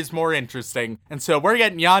yandere is more interesting, and so we're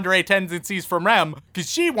getting yandere tendencies from Rem, because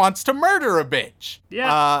she wants to murder a bitch.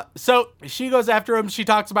 Yeah. So she goes after him, she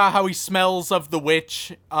talks about how he smells of the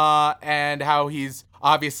witch, and how he's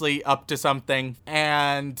obviously up to something.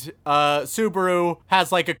 And Subaru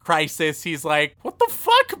has like a crisis. He's like, what the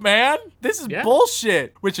fuck, man? This is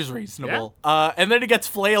bullshit, which is reasonable. And then he gets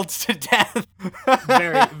flailed to death.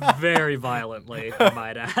 Very, very violently, I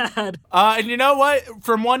might add. And you know what?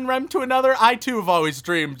 From one rem to another, I too have always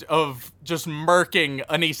dreamed of just murking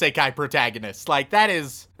an isekai protagonist. Like, that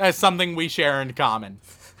is something we share in common.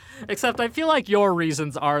 Except I feel like your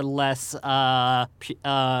reasons are less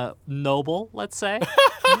noble, let's say.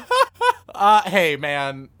 Hey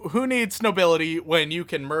man, who needs nobility when you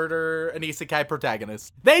can murder an isekai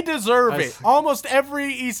protagonist? They deserve it. Almost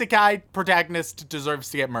every isekai protagonist deserves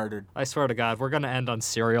to get murdered. I swear to God, we're gonna end on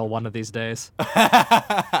Serial one of these days.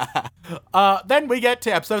 Then we get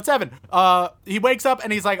to episode 7. He wakes up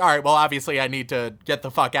and he's like, all right, well, obviously I need to get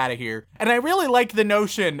the fuck out of here. And I really like the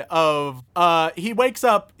notion of, he wakes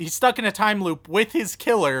up, he's stuck in a time loop with his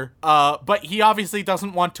killer, but he obviously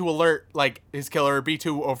doesn't want to alert, like, his killer or be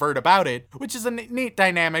too overt about it, which is a neat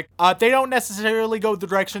dynamic. They don't necessarily go the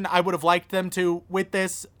direction I would have liked them to with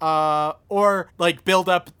this, or, like, build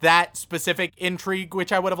up that specific intrigue,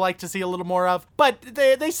 which I would have liked to see a little more of, but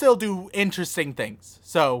they still do interesting things.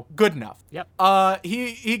 So, good enough. Yep.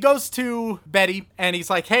 He goes to Betty and he's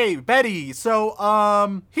like, hey, Betty,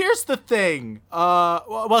 so, here's the thing.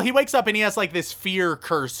 Well, he wakes up and he has like this fear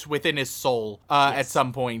curse within his soul, at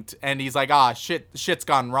some point. And he's like, shit's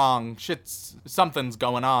gone wrong. Something's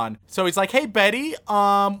going on. So he's like, hey, Betty,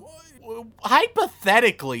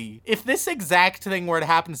 hypothetically, if this exact thing were to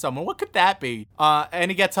happen to someone, what could that be?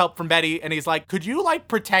 And he gets help from Betty and he's like, could you like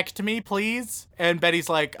protect me, please? And Betty's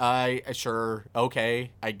like, sure,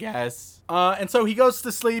 okay, I guess. And so he goes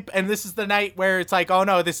to sleep, and this is the night where it's like, oh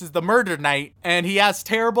no, this is the murder night, and he has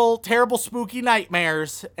terrible, terrible spooky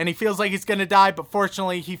nightmares, and he feels like he's gonna die, but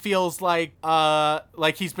fortunately he feels like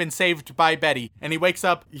he's been saved by Betty. And he wakes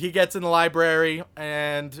up, he gets in the library,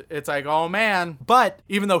 and it's like, oh man. But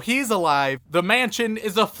even though he's alive, the mansion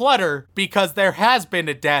is aflutter because there has been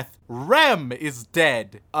a death. Rem is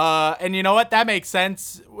dead. And you know what? That makes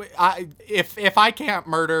sense. If I can't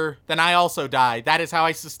murder, then I also die. That is how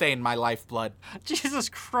I sustain my lifeblood. Jesus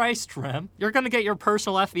Christ, Rem. You're gonna get your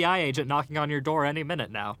personal FBI agent knocking on your door any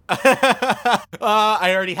minute now.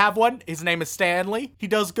 I already have one. His name is Stanley. He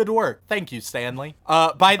does good work. Thank you, Stanley.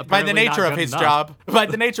 By the nature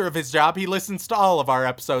of his job, he listens to all of our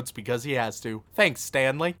episodes because he has to. Thanks,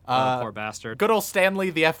 Stanley. Poor bastard. Good old Stanley,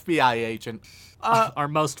 the FBI agent. Our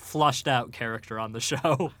most flushed out character on the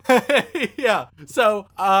show. Yeah. So,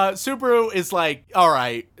 Subaru is like, all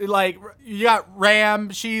right, like, you got Ram,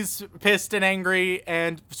 she's pissed and angry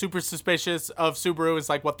and super suspicious of Subaru, is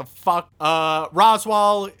like, what the fuck?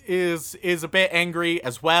 Roswell is a bit angry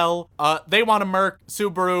as well. They want to murk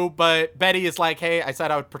Subaru, but Betty is like, hey, I said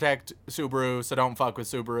I would protect Subaru, so don't fuck with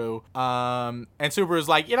Subaru. And Subaru's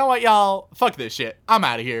like, you know what, y'all? Fuck this shit. I'm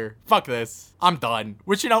out of here. Fuck this. I'm done.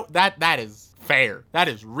 Which, you know, that is fair. That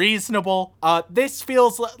is reasonable. This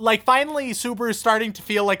feels like finally Subaru's starting to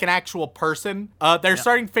feel like an actual person. They're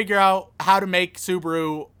starting to figure out how to make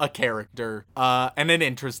Subaru a character, and an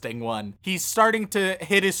interesting one. He's starting to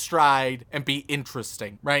hit his stride and be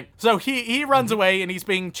interesting, right? So he runs away and he's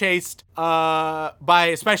being chased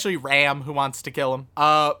by especially Ram, who wants to kill him.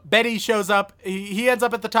 Betty shows up. He ends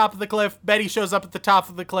up at the top of the cliff. Betty shows up at the top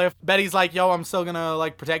of the cliff. Betty's like, yo, I'm still gonna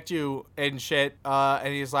like protect you and shit.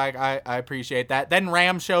 And he's like, I appreciate that. Then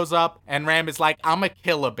Ram shows up and Ram is like, I'm a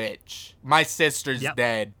kill a bitch. My sister's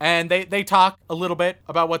dead. And they talk a little bit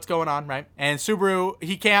about what's going on, right? And Subaru,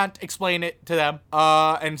 he can't explain it to them.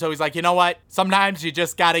 And so he's like, you know what? Sometimes you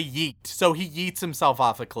just gotta yeet. So he yeets himself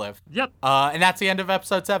off a cliff. Yep. And that's the end of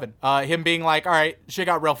episode 7. Him being like, all right, shit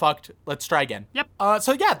got real fucked. Let's try again. Yep.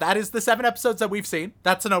 So yeah, that is the 7 episodes that we've seen.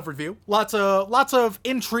 That's an overview. Lots of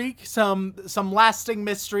intrigue, some lasting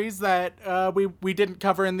mysteries that we didn't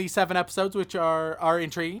cover in these 7 episodes, which are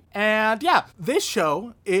intriguing. And yeah, this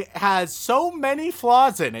show, it has so many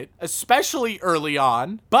flaws in it, especially early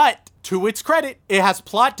on, but to its credit, it has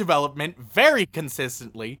plot development very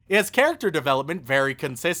consistently. It has character development very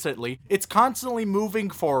consistently. It's constantly moving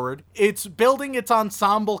forward. It's building its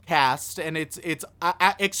ensemble cast and its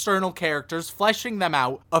external characters, fleshing them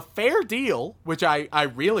out. A fair deal, which I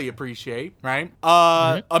really appreciate, right?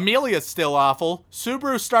 Amelia's still awful.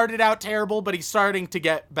 Subaru started out terrible, but he's starting to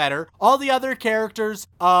get better. All the other characters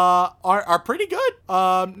are pretty good.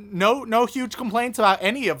 No huge complaints about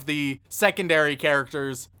any of the secondary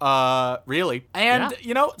characters really. And,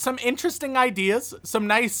 some interesting ideas, some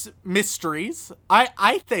nice mysteries.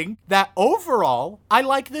 I think that overall, I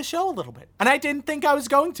like this show a little bit. And I didn't think I was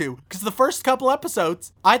going to, because the first couple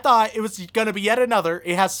episodes, I thought it was going to be yet another.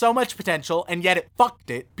 It has so much potential, and yet it fucked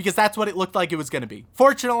it, because that's what it looked like it was going to be.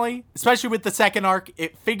 Fortunately, especially with the second arc,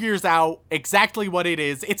 it figures out exactly what it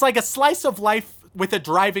is. It's like a slice of life with a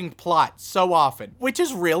driving plot so often, which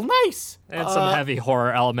is real nice. And some heavy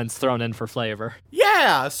horror elements thrown in for flavor.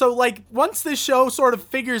 Yeah, so like once this show sort of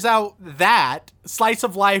figures out that slice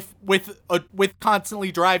of life with constantly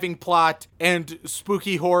driving plot and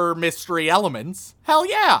spooky horror mystery elements, hell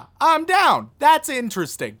yeah, I'm down. That's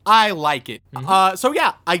interesting. I like it. So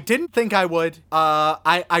yeah, I didn't think I would.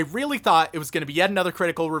 I really thought it was going to be yet another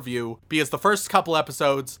critical review, because the first couple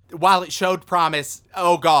episodes, while it showed promise,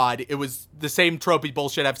 oh god, it was the same tropey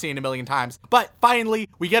bullshit I've seen a million times. But finally,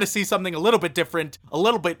 we get to see something a little bit different, a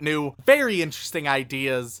little bit new, very interesting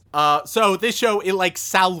ideas. So this show, it like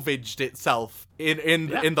salvaged itself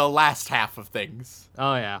in the last half of things.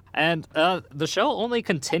 Oh, yeah. And the show only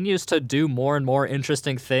continues to do more and more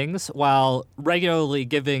interesting things while regularly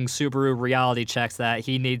giving Subaru reality checks that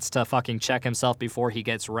he needs to fucking check himself before he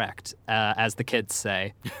gets wrecked, as the kids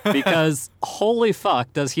say. Because holy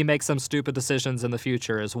fuck, does he make some stupid decisions in the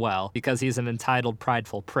future as well, because he's an entitled,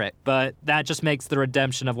 prideful prick. But that just makes the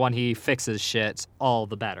redemption of when he fixes shit all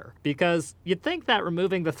the better. Because you'd think that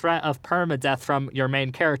removing the threat of permadeath from your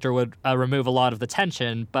main character would remove a lot of the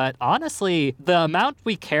tension, but honestly, the amount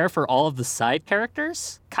we care for all of the side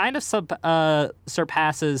characters kind of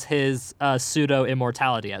surpasses his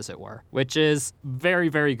pseudo-immortality, as it were, which is very,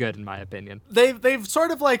 very good in my opinion. They've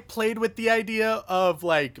sort of like played with the idea of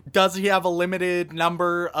like, does he have a limited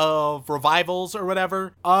number of revivals or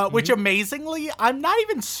whatever? Which amazingly, I'm not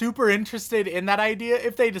even super interested in that idea.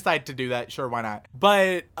 If they decide to do that, sure, why not?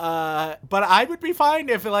 But I would be fine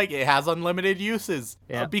if like it has unlimited uses.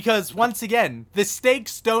 Yeah. Because once again, the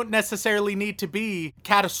stakes don't necessarily need to be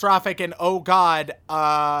catastrophic and oh god,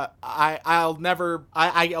 I'll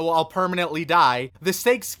permanently die. The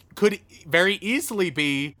stakes could very easily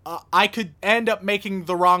be, I could end up making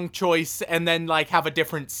the wrong choice and then like have a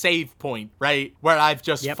different save point, right? Where I've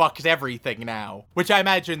just fucked everything now, which I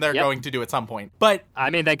imagine they're going to do at some point. But I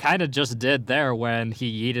mean, they kind of just did there when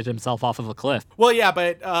he yeeted himself off of a cliff. Well, yeah,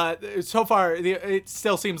 but so far it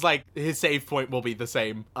still seems like his save point will be the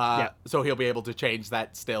same. So he'll be able to change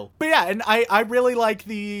that still. But yeah, and I really like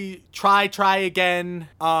the try again.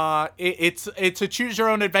 It's a choose your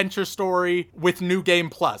own adventure story with New Game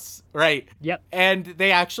Plus, right? Yep. And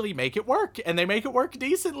they actually make it work, and they make it work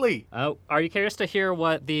decently. Oh, are you curious to hear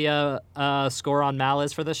what the score on Mal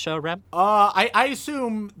is for this show, Rem? I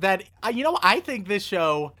assume that, I think this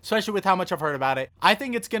show, especially with how much I've heard about it, I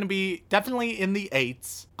think it's going to be definitely in the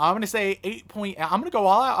 8s. I'm going to say 8 point, I'm going to go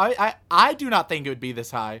all out. I do not think it would be this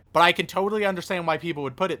high, but I can totally understand why people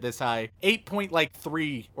would put it this high.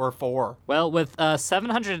 8.3 or 4. Well, with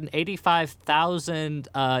 785,000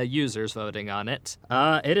 users voting on it,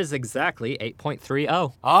 it is exactly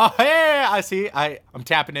 8.30. Oh, hey, I see. I'm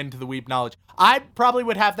tapping into the weeb knowledge. I probably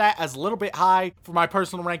would have that as a little bit high for my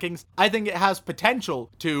personal rankings. I think it has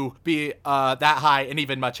potential to be that high and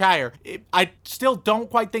even much higher. I still don't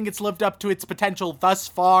quite think it's lived up to its potential thus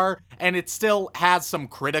far, and it still has some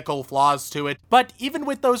critical flaws to it. But even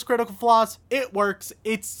with those critical flaws, it works.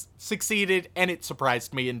 It's succeeded, and it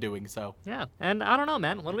surprised me in doing so. Yeah, and I don't know,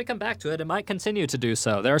 man. When we come back to it, it might continue to do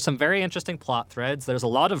so. There are some very interesting plot threads. There's a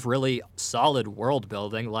lot of really solid world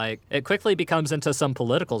building. Like, it quickly becomes into some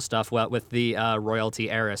political stuff with the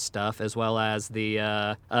royalty heiress stuff, as well as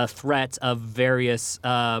the threat of various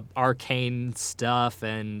arcane stuff.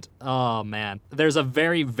 And, oh, man. There's a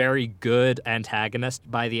very, very good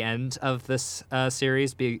antagonist by the end of this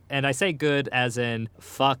series. And I say good as in,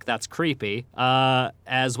 fuck, that's creepy.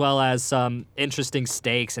 As well as some interesting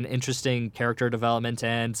stakes and interesting character development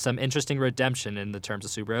and some interesting redemption in the terms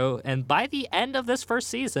of Subaru. And by the end of this first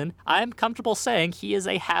season, I'm comfortable saying he is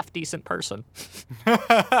a half-decent person.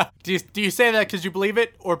 Do you say that because you believe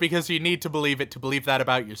it, or because you need to believe that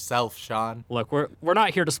about yourself, Sean? Look, we're not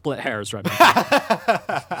here to split hairs right now.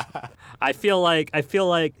 I feel like,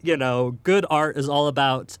 good art is all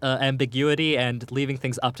about ambiguity and leaving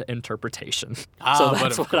things up to interpretation. So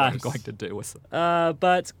that's what I'm going to do with it.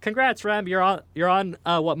 But congrats, Rem. You're on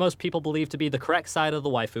what most people believe to be the correct side of the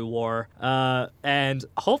waifu war. And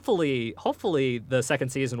hopefully the second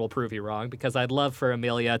season will prove you wrong, because I'd love for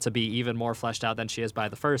Emilia to be even more fleshed out than she is by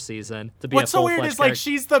the first season. To be What's a so weird is like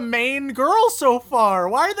she's the main girl so far.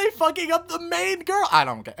 Why are they fucking up the main girl? I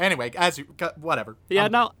don't get. Anyway, whatever. Yeah,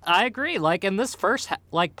 no, I agree. Like in this first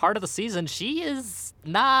part of the season, she is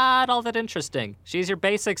not all that interesting. She's your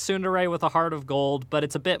basic tsundere with a heart of gold, but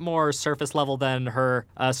it's a bit more surface level than her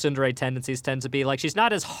tsundere tendencies tend to be. Like, she's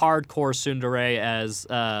not as hardcore tsundere as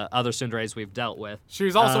other tsunderes we've dealt with.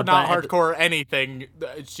 She's also not hardcore anything.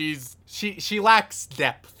 She lacks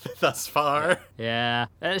depth thus far. Yeah,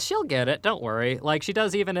 she'll get it. Don't worry. Like, she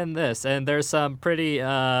does even in this, and there's some pretty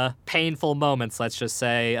painful moments, let's just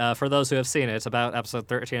say, for those who have seen it. It's about episode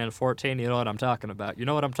 13 and 14. You know what I'm talking about. You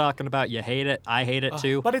know what I'm talking about. You hate it. I hate it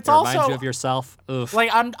too. But it's it also reminds you of yourself. Oof. Like,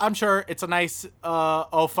 I'm sure it's a nice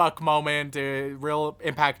oh fuck moment, real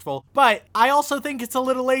impactful. But I also think it's a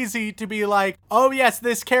little lazy to be like, oh yes,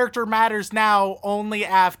 this character matters now only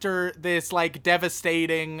after this like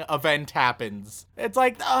devastating event happens. It's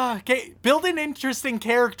like, okay, build an interesting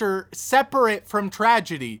character separate from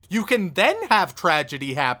tragedy. You can then have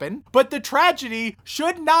tragedy happen, but the tragedy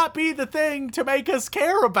should not be the thing to make us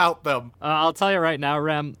care about them. I'll tell you right now,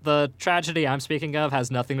 Rem, the tragedy I'm speaking of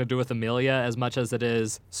has nothing to do with Emilia as much as it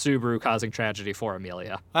is Subaru causing tragedy for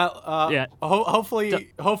Emilia. Yeah.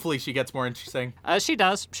 Hopefully she gets more interesting. She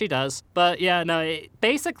does. But yeah, no,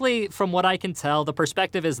 basically from what I can tell, the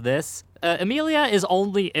perspective is this. Emilia is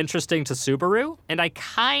only interesting to Subaru, and I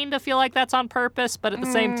kind of feel like that's on purpose, but at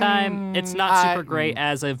the same time, it's not super great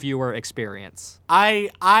as a viewer experience.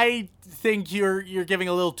 I think you're giving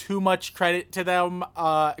a little too much credit to them,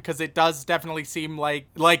 because it does definitely seem like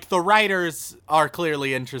the writers are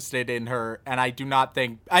clearly interested in her, and I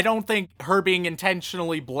don't think her being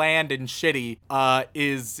intentionally bland and shitty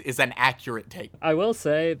is an accurate take. I will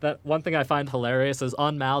say that one thing I find hilarious is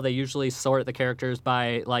on Mal they usually sort the characters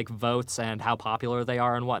by like votes and how popular they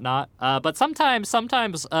are and whatnot. But sometimes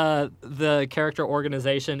the character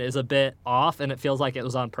organization is a bit off, and it feels like it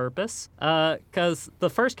was on purpose. Because the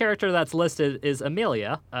first character that's listed is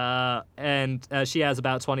Emilia, and she has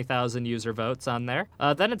about 20,000 user votes on there.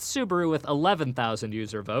 Then it's Subaru with 11,000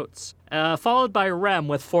 user votes. Followed by Rem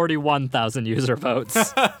with 41,000 user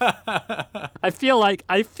votes. I feel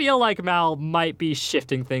like Mal might be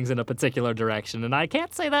shifting things in a particular direction, and I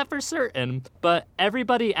can't say that for certain, but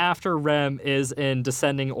everybody after Rem is in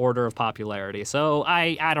descending order of popularity, so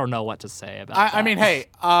I don't know what to say about that. I mean, hey,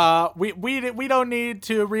 we don't need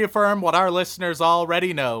to reaffirm what our listeners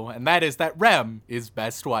already know, and that is that Rem is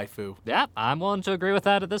best waifu. Yeah, I'm willing to agree with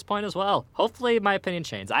that at this point as well. Hopefully my opinion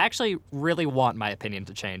changes. I actually really want my opinion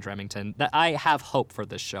to change, Remington. That I have hope for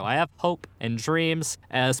this show. I have hope and dreams,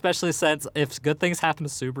 especially since if good things happen to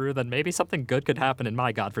Subaru, then maybe something good could happen in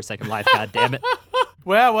my godforsaken life, God damn it.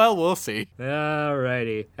 Well, we'll see.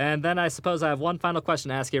 Alrighty. And then I suppose I have one final question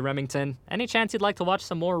to ask you, Remington. Any chance you'd like to watch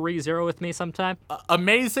some more ReZero with me sometime?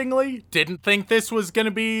 Amazingly, didn't think this was going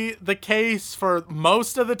to be the case for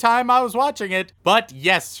most of the time I was watching it. But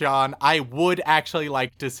yes, Sean, I would actually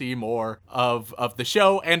like to see more of the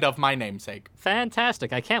show and of my namesake.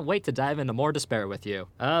 Fantastic. I can't wait to dive into more Despair with you.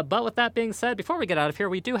 But with that being said, before we get out of here,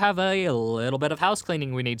 we do have a little bit of house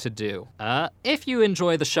cleaning we need to do. If you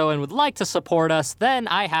enjoy the show and would like to support us, then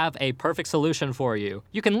I have a perfect solution for you.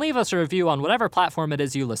 You can leave us a review on whatever platform it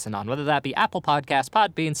is you listen on, whether that be Apple Podcasts,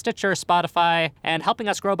 Podbean, Stitcher, Spotify, and helping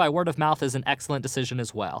us grow by word of mouth is an excellent decision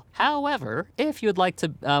as well. However, if you'd like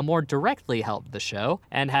to more directly help the show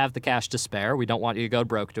and have the cash to spare, we don't want you to go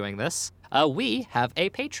broke doing this, we have a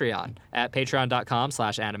Patreon at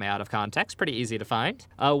patreon.com/animeoutofcontext, pretty easy to find,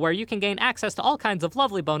 where you can gain access to all kinds of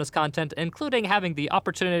lovely bonus content, including having the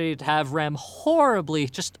opportunity to have Rem horribly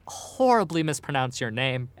mispronounce your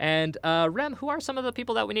name. And Rem, who are some of the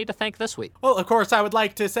people that we need to thank this week? Well, of course, I would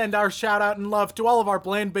like to send our shout out and love to all of our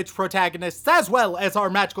bland bitch protagonists, as well as our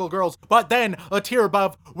magical girls. But then, a tier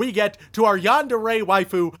above, we get to our yandere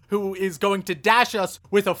waifu, who is going to dash us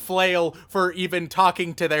with a flail for even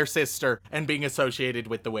talking to their sister and being associated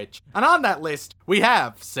with the witch. And on that list, we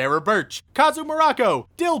have Sarah Birch, Kazu Morocco,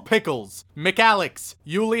 Dill Pickles, McAlex,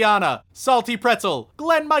 Juliana, Salty Pretzel,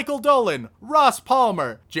 Glenn Michael Dolan, Ross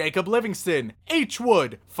Palmer, Jacob Livingston, H.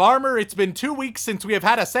 Wood, Farmer, it's been 2 weeks since we have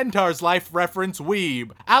had a Centaur's Life reference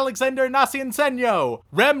weeb, Alexander Nasiensenyo,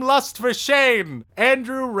 Rem Lust for Shane,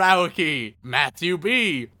 Andrew Rauke, Matthew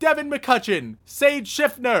B., Devin McCutcheon, Sage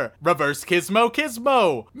Schiffner, Reverse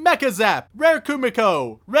Kismo, Mechazap, Rare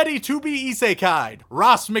Kumiko, Ready to Be Ruby Isekai,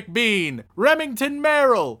 Ross McBean, Remington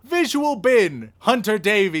Merrill, Visual Bin, Hunter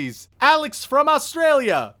Davies, Alex from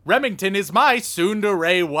Australia. Remington is my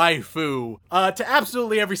tsundere waifu. To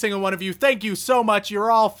absolutely every single one of you, thank you so much.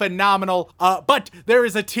 You're all phenomenal. But there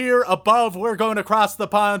is a tier above. We're going across the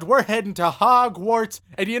pond. We're heading to Hogwarts.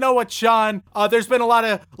 And you know what, Sean? There's been a lot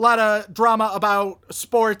of drama about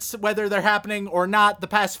sports, whether they're happening or not. The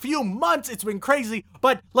past few months, it's been crazy.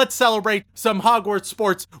 But let's celebrate some Hogwarts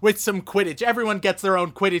sports with some Quidditch. Everyone gets their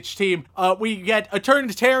own Quidditch team. We get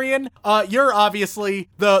Eternitarian. You're obviously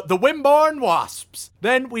the Wimborne Wasps.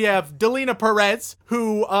 Then we have Delina Perez,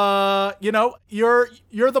 who,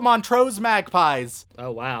 you're the Montrose Magpies.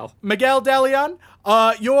 Oh, wow. Miguel DeLeon,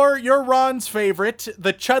 you're Ron's favorite,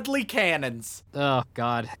 the Chudley Cannons. Oh,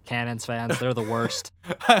 God. Cannons fans, they're the worst.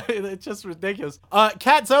 It's just ridiculous.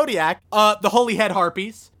 Cat Zodiac, the Holy Head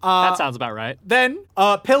Harpies. That sounds about right. Then,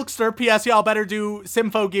 Pilkster, P.S. y'all better do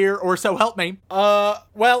Sympho Gear or so help me.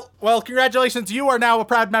 Well, congratulations. You are now a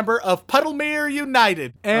proud member of Puddlemere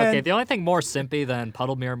United. And Okay, the only thing more simpy than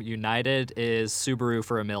Puddlemere United is Subaru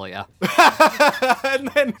for Amelia. and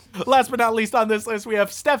then, last but not least on this list, we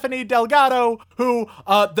have Stephanie Delgado, who,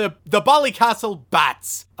 the Ballycastle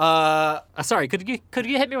Bats. Sorry, could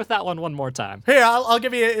you hit me with that one more time? Here, I'll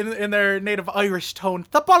give you in their native Irish tone.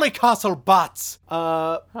 The Ballycastle Bats.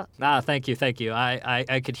 Thank you.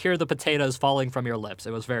 I could hear the potatoes falling from your lips.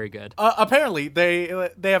 It was very good. Apparently, they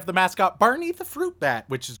have the mascot Barney the Fruit Bat,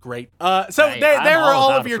 which is great. So Hey, there I'm are all all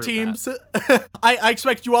about of a your fruit teams. I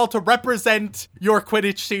expect you all to represent your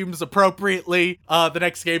Quidditch teams appropriately the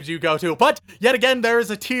next games you go to. But yet again, there is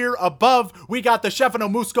a tier above. We got the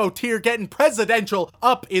Chefano Musco tier getting presidential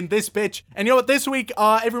up in this bitch. And you know what? This week,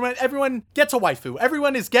 everyone gets a waifu.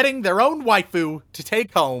 Everyone is getting their own waifu to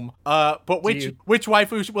take home. But which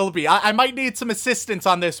waifu will it be? I might need some assistance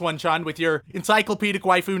on this one, Sean, with your encyclopedic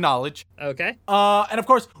waifu knowledge. Okay. And of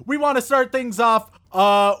course, we want to start things off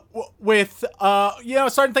with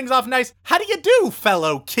starting things off nice. How do you do,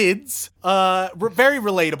 fellow kids? Very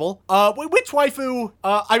relatable. Which waifu?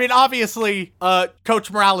 I mean, obviously,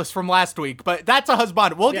 Coach Morales from last week, but that's a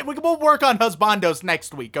husbando. We'll work on husbandos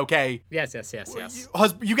next week, okay? Yes.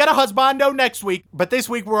 You get a husbando next week, but this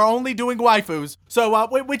week we're only doing waifus. So,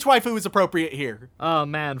 which waifu is appropriate here? Oh,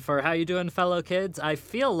 man, for how you doing, fellow kids? I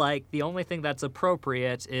feel like the only thing that's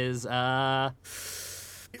appropriate is,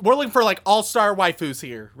 We're looking for, like, all-star waifus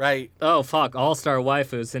here, right? Oh, fuck, all-star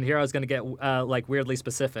waifus, and here I was gonna get, weirdly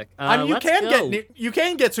specific. I mean, you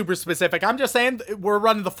can get super specific. I'm just saying we're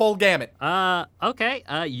running the full gamut. Okay,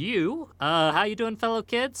 how you doing, fellow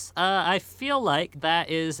kids? I feel like that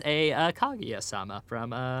is a, Kaguya-sama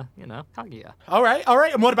from, Kaguya. All right.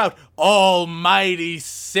 And what about Almighty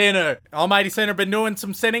Sinner? Almighty Sinner been doing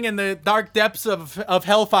some sinning in the dark depths of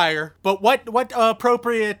hellfire. But what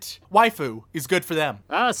appropriate waifu is good for them?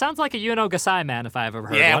 Sounds like a Yuno Gasai man if I've ever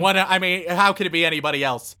heard Yeah, one. I mean, how could it be anybody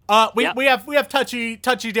else? We have touchy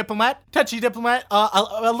diplomat,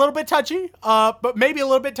 a little bit touchy, but maybe a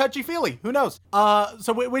little bit touchy feely. Who knows?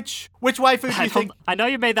 So which waifu do you think? I know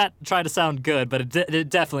you made that try to sound good, but it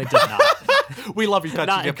definitely did not. We love you, touchy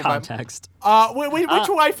Not in diplomat. context. Which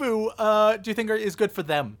waifu do you think is good for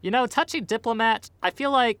them? You know, Touchy Diplomat, I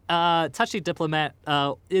feel like Touchy Diplomat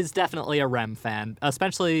is definitely a Rem fan,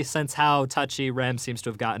 especially since how touchy Rem seems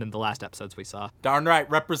to have gotten in the last episodes we saw. Darn right,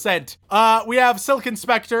 represent. We have Silken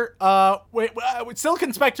Spectre.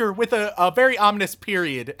 Silken Spectre with a very ominous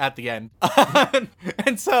period at the end.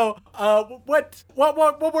 And so, what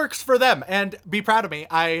works for them? And be proud of me,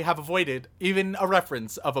 I have avoided even a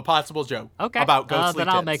reference of a possible joke about ghostly then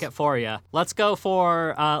I'll tits. make it for you. Let's go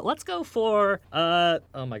for,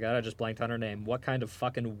 oh my god, I just blanked on her name. What kind of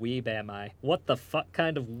fucking weeb am I? What the fuck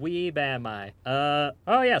kind of weeb am I?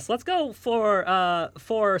 Oh yes, let's go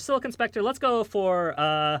for Silken Spectre, let's go for,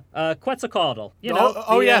 Quetzalcoatl. You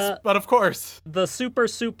know, Yes, but of course. the super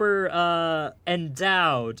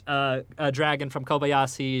endowed dragon from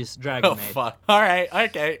Kobayashi's Dragon Oh, Maid. fuck. All right,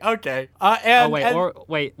 okay.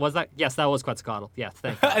 Wait, was that? Yes, that was Quetzalcoatl. Yes,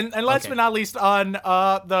 thank you. And last but not least on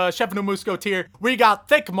the Chef No Musco tier, we got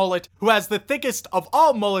Thick Mullet, who has the thickest of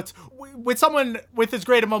all mullets. With someone with as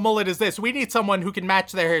great of a mullet as this, we need someone who can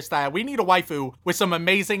match their hairstyle. We need a waifu with some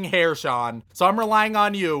amazing hair, Sean. So I'm relying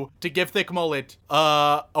on you to give Thick Mullet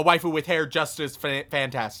a waifu with hair just as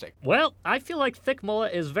fantastic. Well, I feel like Thick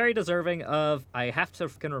Mullet is very deserving of, I have to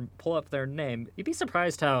pull up their name. You'd be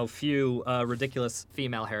surprised how few ridiculous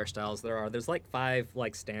female hairstyles there are. There's like 5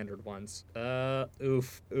 like standard ones.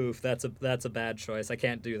 Oof, that's a that's a bad choice. I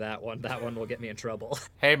can't do that one. That one will get me in trouble.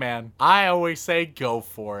 Hey, man, I always say go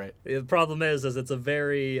for it. The problem is it's a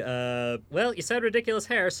very, well, you said ridiculous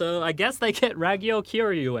hair, so I guess they get Ragyo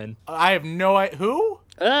Kiryuin. I have no idea. Who?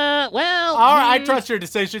 Well... All right, I trust your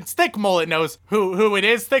decisions. Thick Mullet knows who it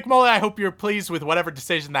is. Thick Mullet, I hope you're pleased with whatever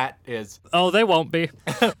decision that is. Oh, they won't be.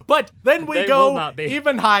 But then we They will go not be.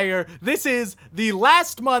 even higher. This is the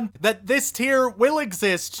last month that this tier will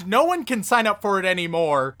exist. No one can sign up for it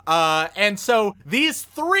anymore. And so these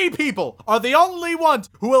 3 people are the only ones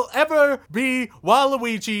who will ever be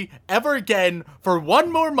Waluigi ever again for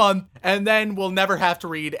 1 more month, and then we'll never have to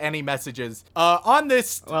read any messages. On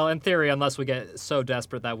this... Well, in theory, unless we get so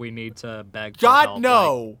desperate that we need to beg for help, God,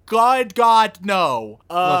 no. God, no.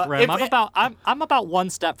 Look, Rem, if- I'm about 1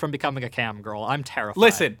 step from becoming a cam girl. I'm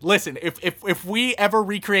terrified. Listen. If we ever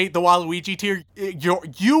recreate the Waluigi tier,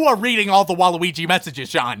 you are reading all the Waluigi messages,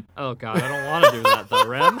 Sean. Oh god, I don't want to do that though,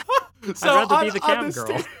 Rem. So I'd rather be the on cam this girl.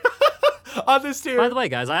 tier- on this tier. By the way,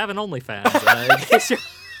 guys, I have an OnlyFans. In case you're...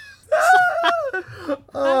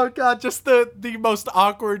 Oh god, just the most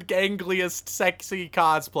awkward, gangliest, sexy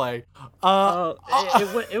cosplay.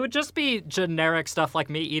 It would just be generic stuff like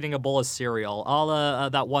me eating a bowl of cereal, all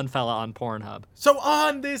that one fella on Pornhub. So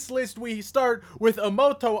on this list, we start with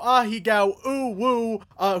Emoto Ahigao Uwu,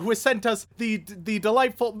 who has sent us the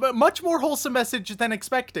delightful, much more wholesome message than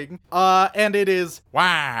expecting. And it is,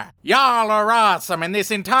 wow, y'all are awesome, and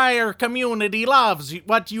this entire community loves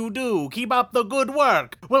what you do. Keep up the good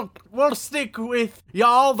work. We'll stick with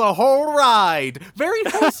y'all the whole ride. Very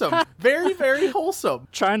wholesome. Very, very wholesome.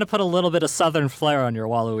 Trying to put a little bit of southern flair on your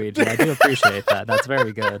Waluigi. I do appreciate that. That's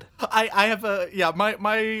very good. I have my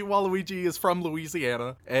Waluigi is from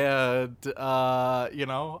Louisiana, and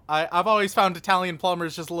I've always found Italian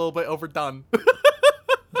plumbers just a little bit overdone.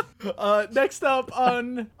 Next up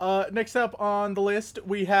on the list,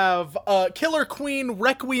 we have Killer Queen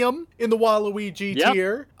Requiem in the Waluigi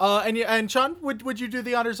tier. And Sean, would you do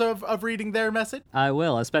the honors of reading their message? I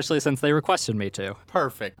will, especially since they requested me to.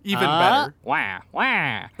 Perfect. Even better. Wah.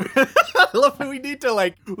 I love it. We need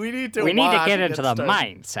to get into the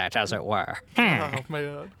mindset, as it were. Oh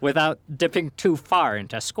man. Without dipping too far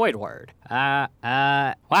into Squidward.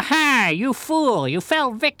 Waha, you fool! You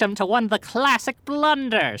fell victim to one of the classic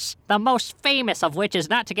blunders. The most famous of which is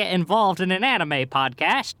not to get involved in an anime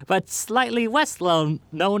podcast, but slightly less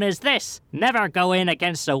known as this. Never go in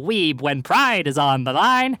against a weeb when pride is on the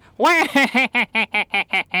line.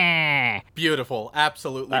 Beautiful.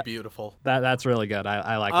 Absolutely beautiful. That's really good.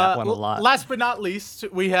 I like that one a lot. Last but not least,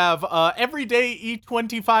 we have Everyday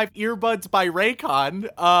E25 Earbuds by Raycon.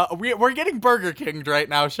 We're getting Burger Kinged right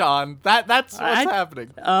now, Sean. That's what's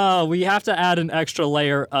happening. Oh, we have to add an extra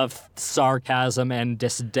layer of sarcasm and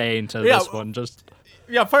disdain to this one.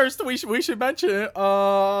 Yeah, first we should mention.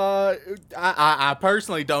 I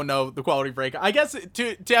personally don't know the quality of Raycon. I guess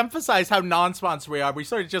to emphasize how non-sponsored we are, we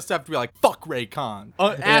sort of just have to be like, fuck Raycon.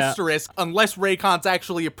 Asterisk, unless Raycon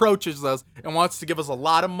actually approaches us and wants to give us a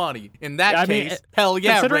lot of money. In that case, hell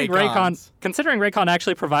yeah, Considering Raycon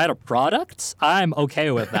actually provide a product, I'm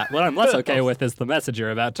okay with that. What I'm less okay with is the message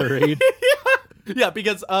you're about to read. Yeah,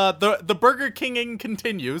 because the Burger Kinging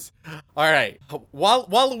continues. All right,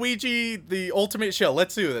 Waluigi, the ultimate shill.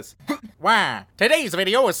 Let's do this. Wow. Today's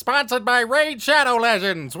video is sponsored by Raid Shadow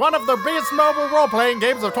Legends, one of the biggest mobile role-playing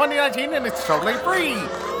games of 2019, and it's totally free.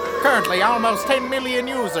 Currently, almost 10 million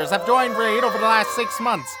users have joined Raid over the last 6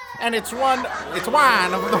 months. And it's one of the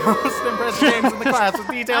most impressive games in the class with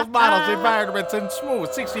detailed models, environments, and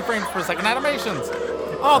smooth 60 frames per second animations.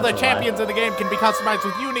 All the champions in the game can be customized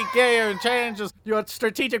with unique gear and changes your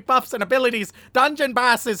strategic buffs and abilities. Dungeon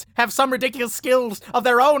bosses have some ridiculous skills of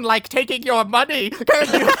their own, like taking your money.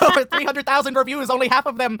 Currently, with over 300,000 reviews, only half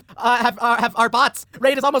of them are bots.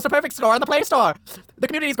 Raid is almost a perfect score on the Play Store. The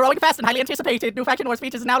community is growing fast and highly anticipated. New Faction Wars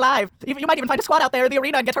features is now live. You might even find a squad out there in the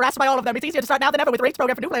arena and get harassed by all of them. It's easier to start now than ever with Raid's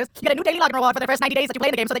program for new players. You get a new daily login reward for the first 90 days that you play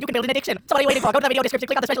in the game so that you can build an addiction. So what are you waiting for? Go to the video description,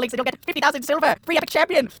 click on the special links, and you'll get 50,000 silver. Free epic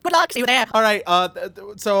champion. Good luck. See you there. All right. That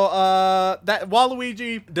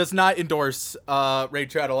Waluigi does not endorse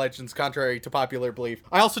Raid Shadow Legends, contrary to popular belief.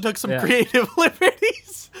 I also took some creative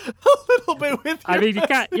liberties a little bit with. I mean,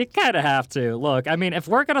 you kind of have to. Look, I mean, if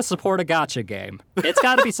we're gonna support a gacha game, it's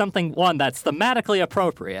got to be something, one, that's thematically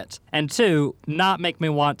appropriate, and two, not make me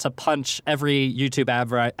want to punch every YouTube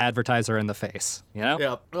advertiser in the face. You know?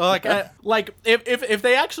 Yeah. Like if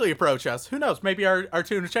they actually approach us, who knows? Maybe our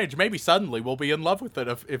tune will change. Maybe suddenly we'll be in love with it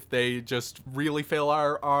if they just really fill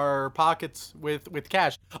our pockets with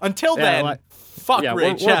cash. Until then, fuck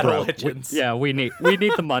Raid Shadow Legends. We need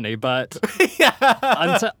the money, but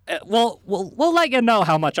we'll let you know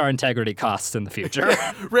how much our integrity costs in the future.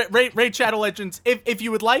 Raid Shadow Legends, if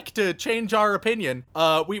you would like to change our opinion,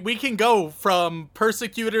 we can go from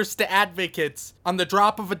persecutors to advocates on the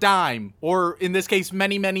drop of a dime, or in this case,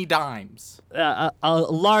 many, many dimes. A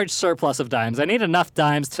large surplus of dimes. I need enough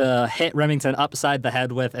dimes to hit Remington upside the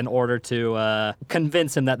head with in order to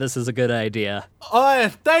convince him that this is a good idea.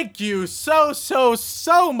 Thank you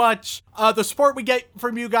so much. The support we get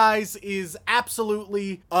from you guys is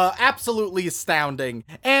absolutely astounding.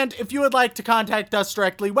 And if you would like to contact us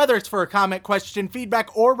directly, whether it's for a comment, question,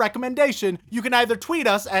 feedback, or recommendation, you can either tweet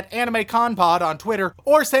us at AnimeConPod on Twitter,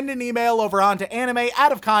 or send an email over onto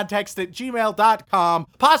animeoutofcontext@gmail.com,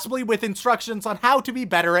 possibly with instructions on how to be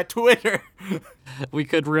better at Twitter. We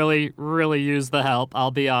could really use the help,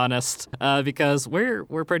 I'll be honest, because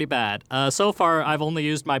we're pretty bad. So far, I've only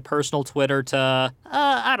used my personal Twitter to,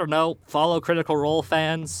 I don't know, follow Critical Role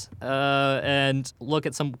fans, and look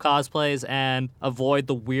at some cosplays and avoid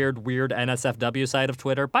the weird NSFW side of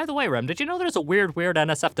Twitter. By the way, Rem, did you know there's a weird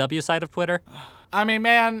NSFW side of Twitter? I mean,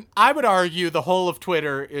 man, I would argue the whole of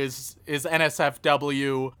Twitter is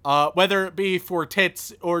NSFW, whether it be for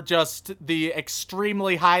tits or just the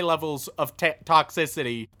extremely high levels of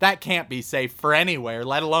toxicity. That can't be safe for anywhere,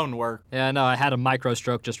 let alone work. Yeah, no, I had a micro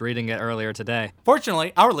stroke just reading it earlier today.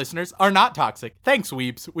 Fortunately, our listeners are not toxic. Thanks,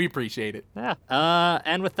 weebs. We appreciate it. Yeah.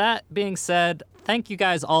 And with that being said, thank you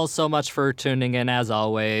guys all so much for tuning in, as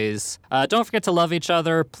always. Don't forget to love each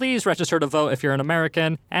other. Please register to vote if you're an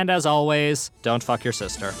American. And as always, don't fuck your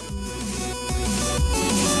sister.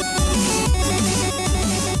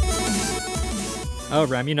 Oh,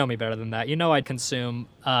 Rem, you know me better than that. You know I'd consume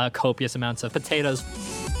copious amounts of potatoes.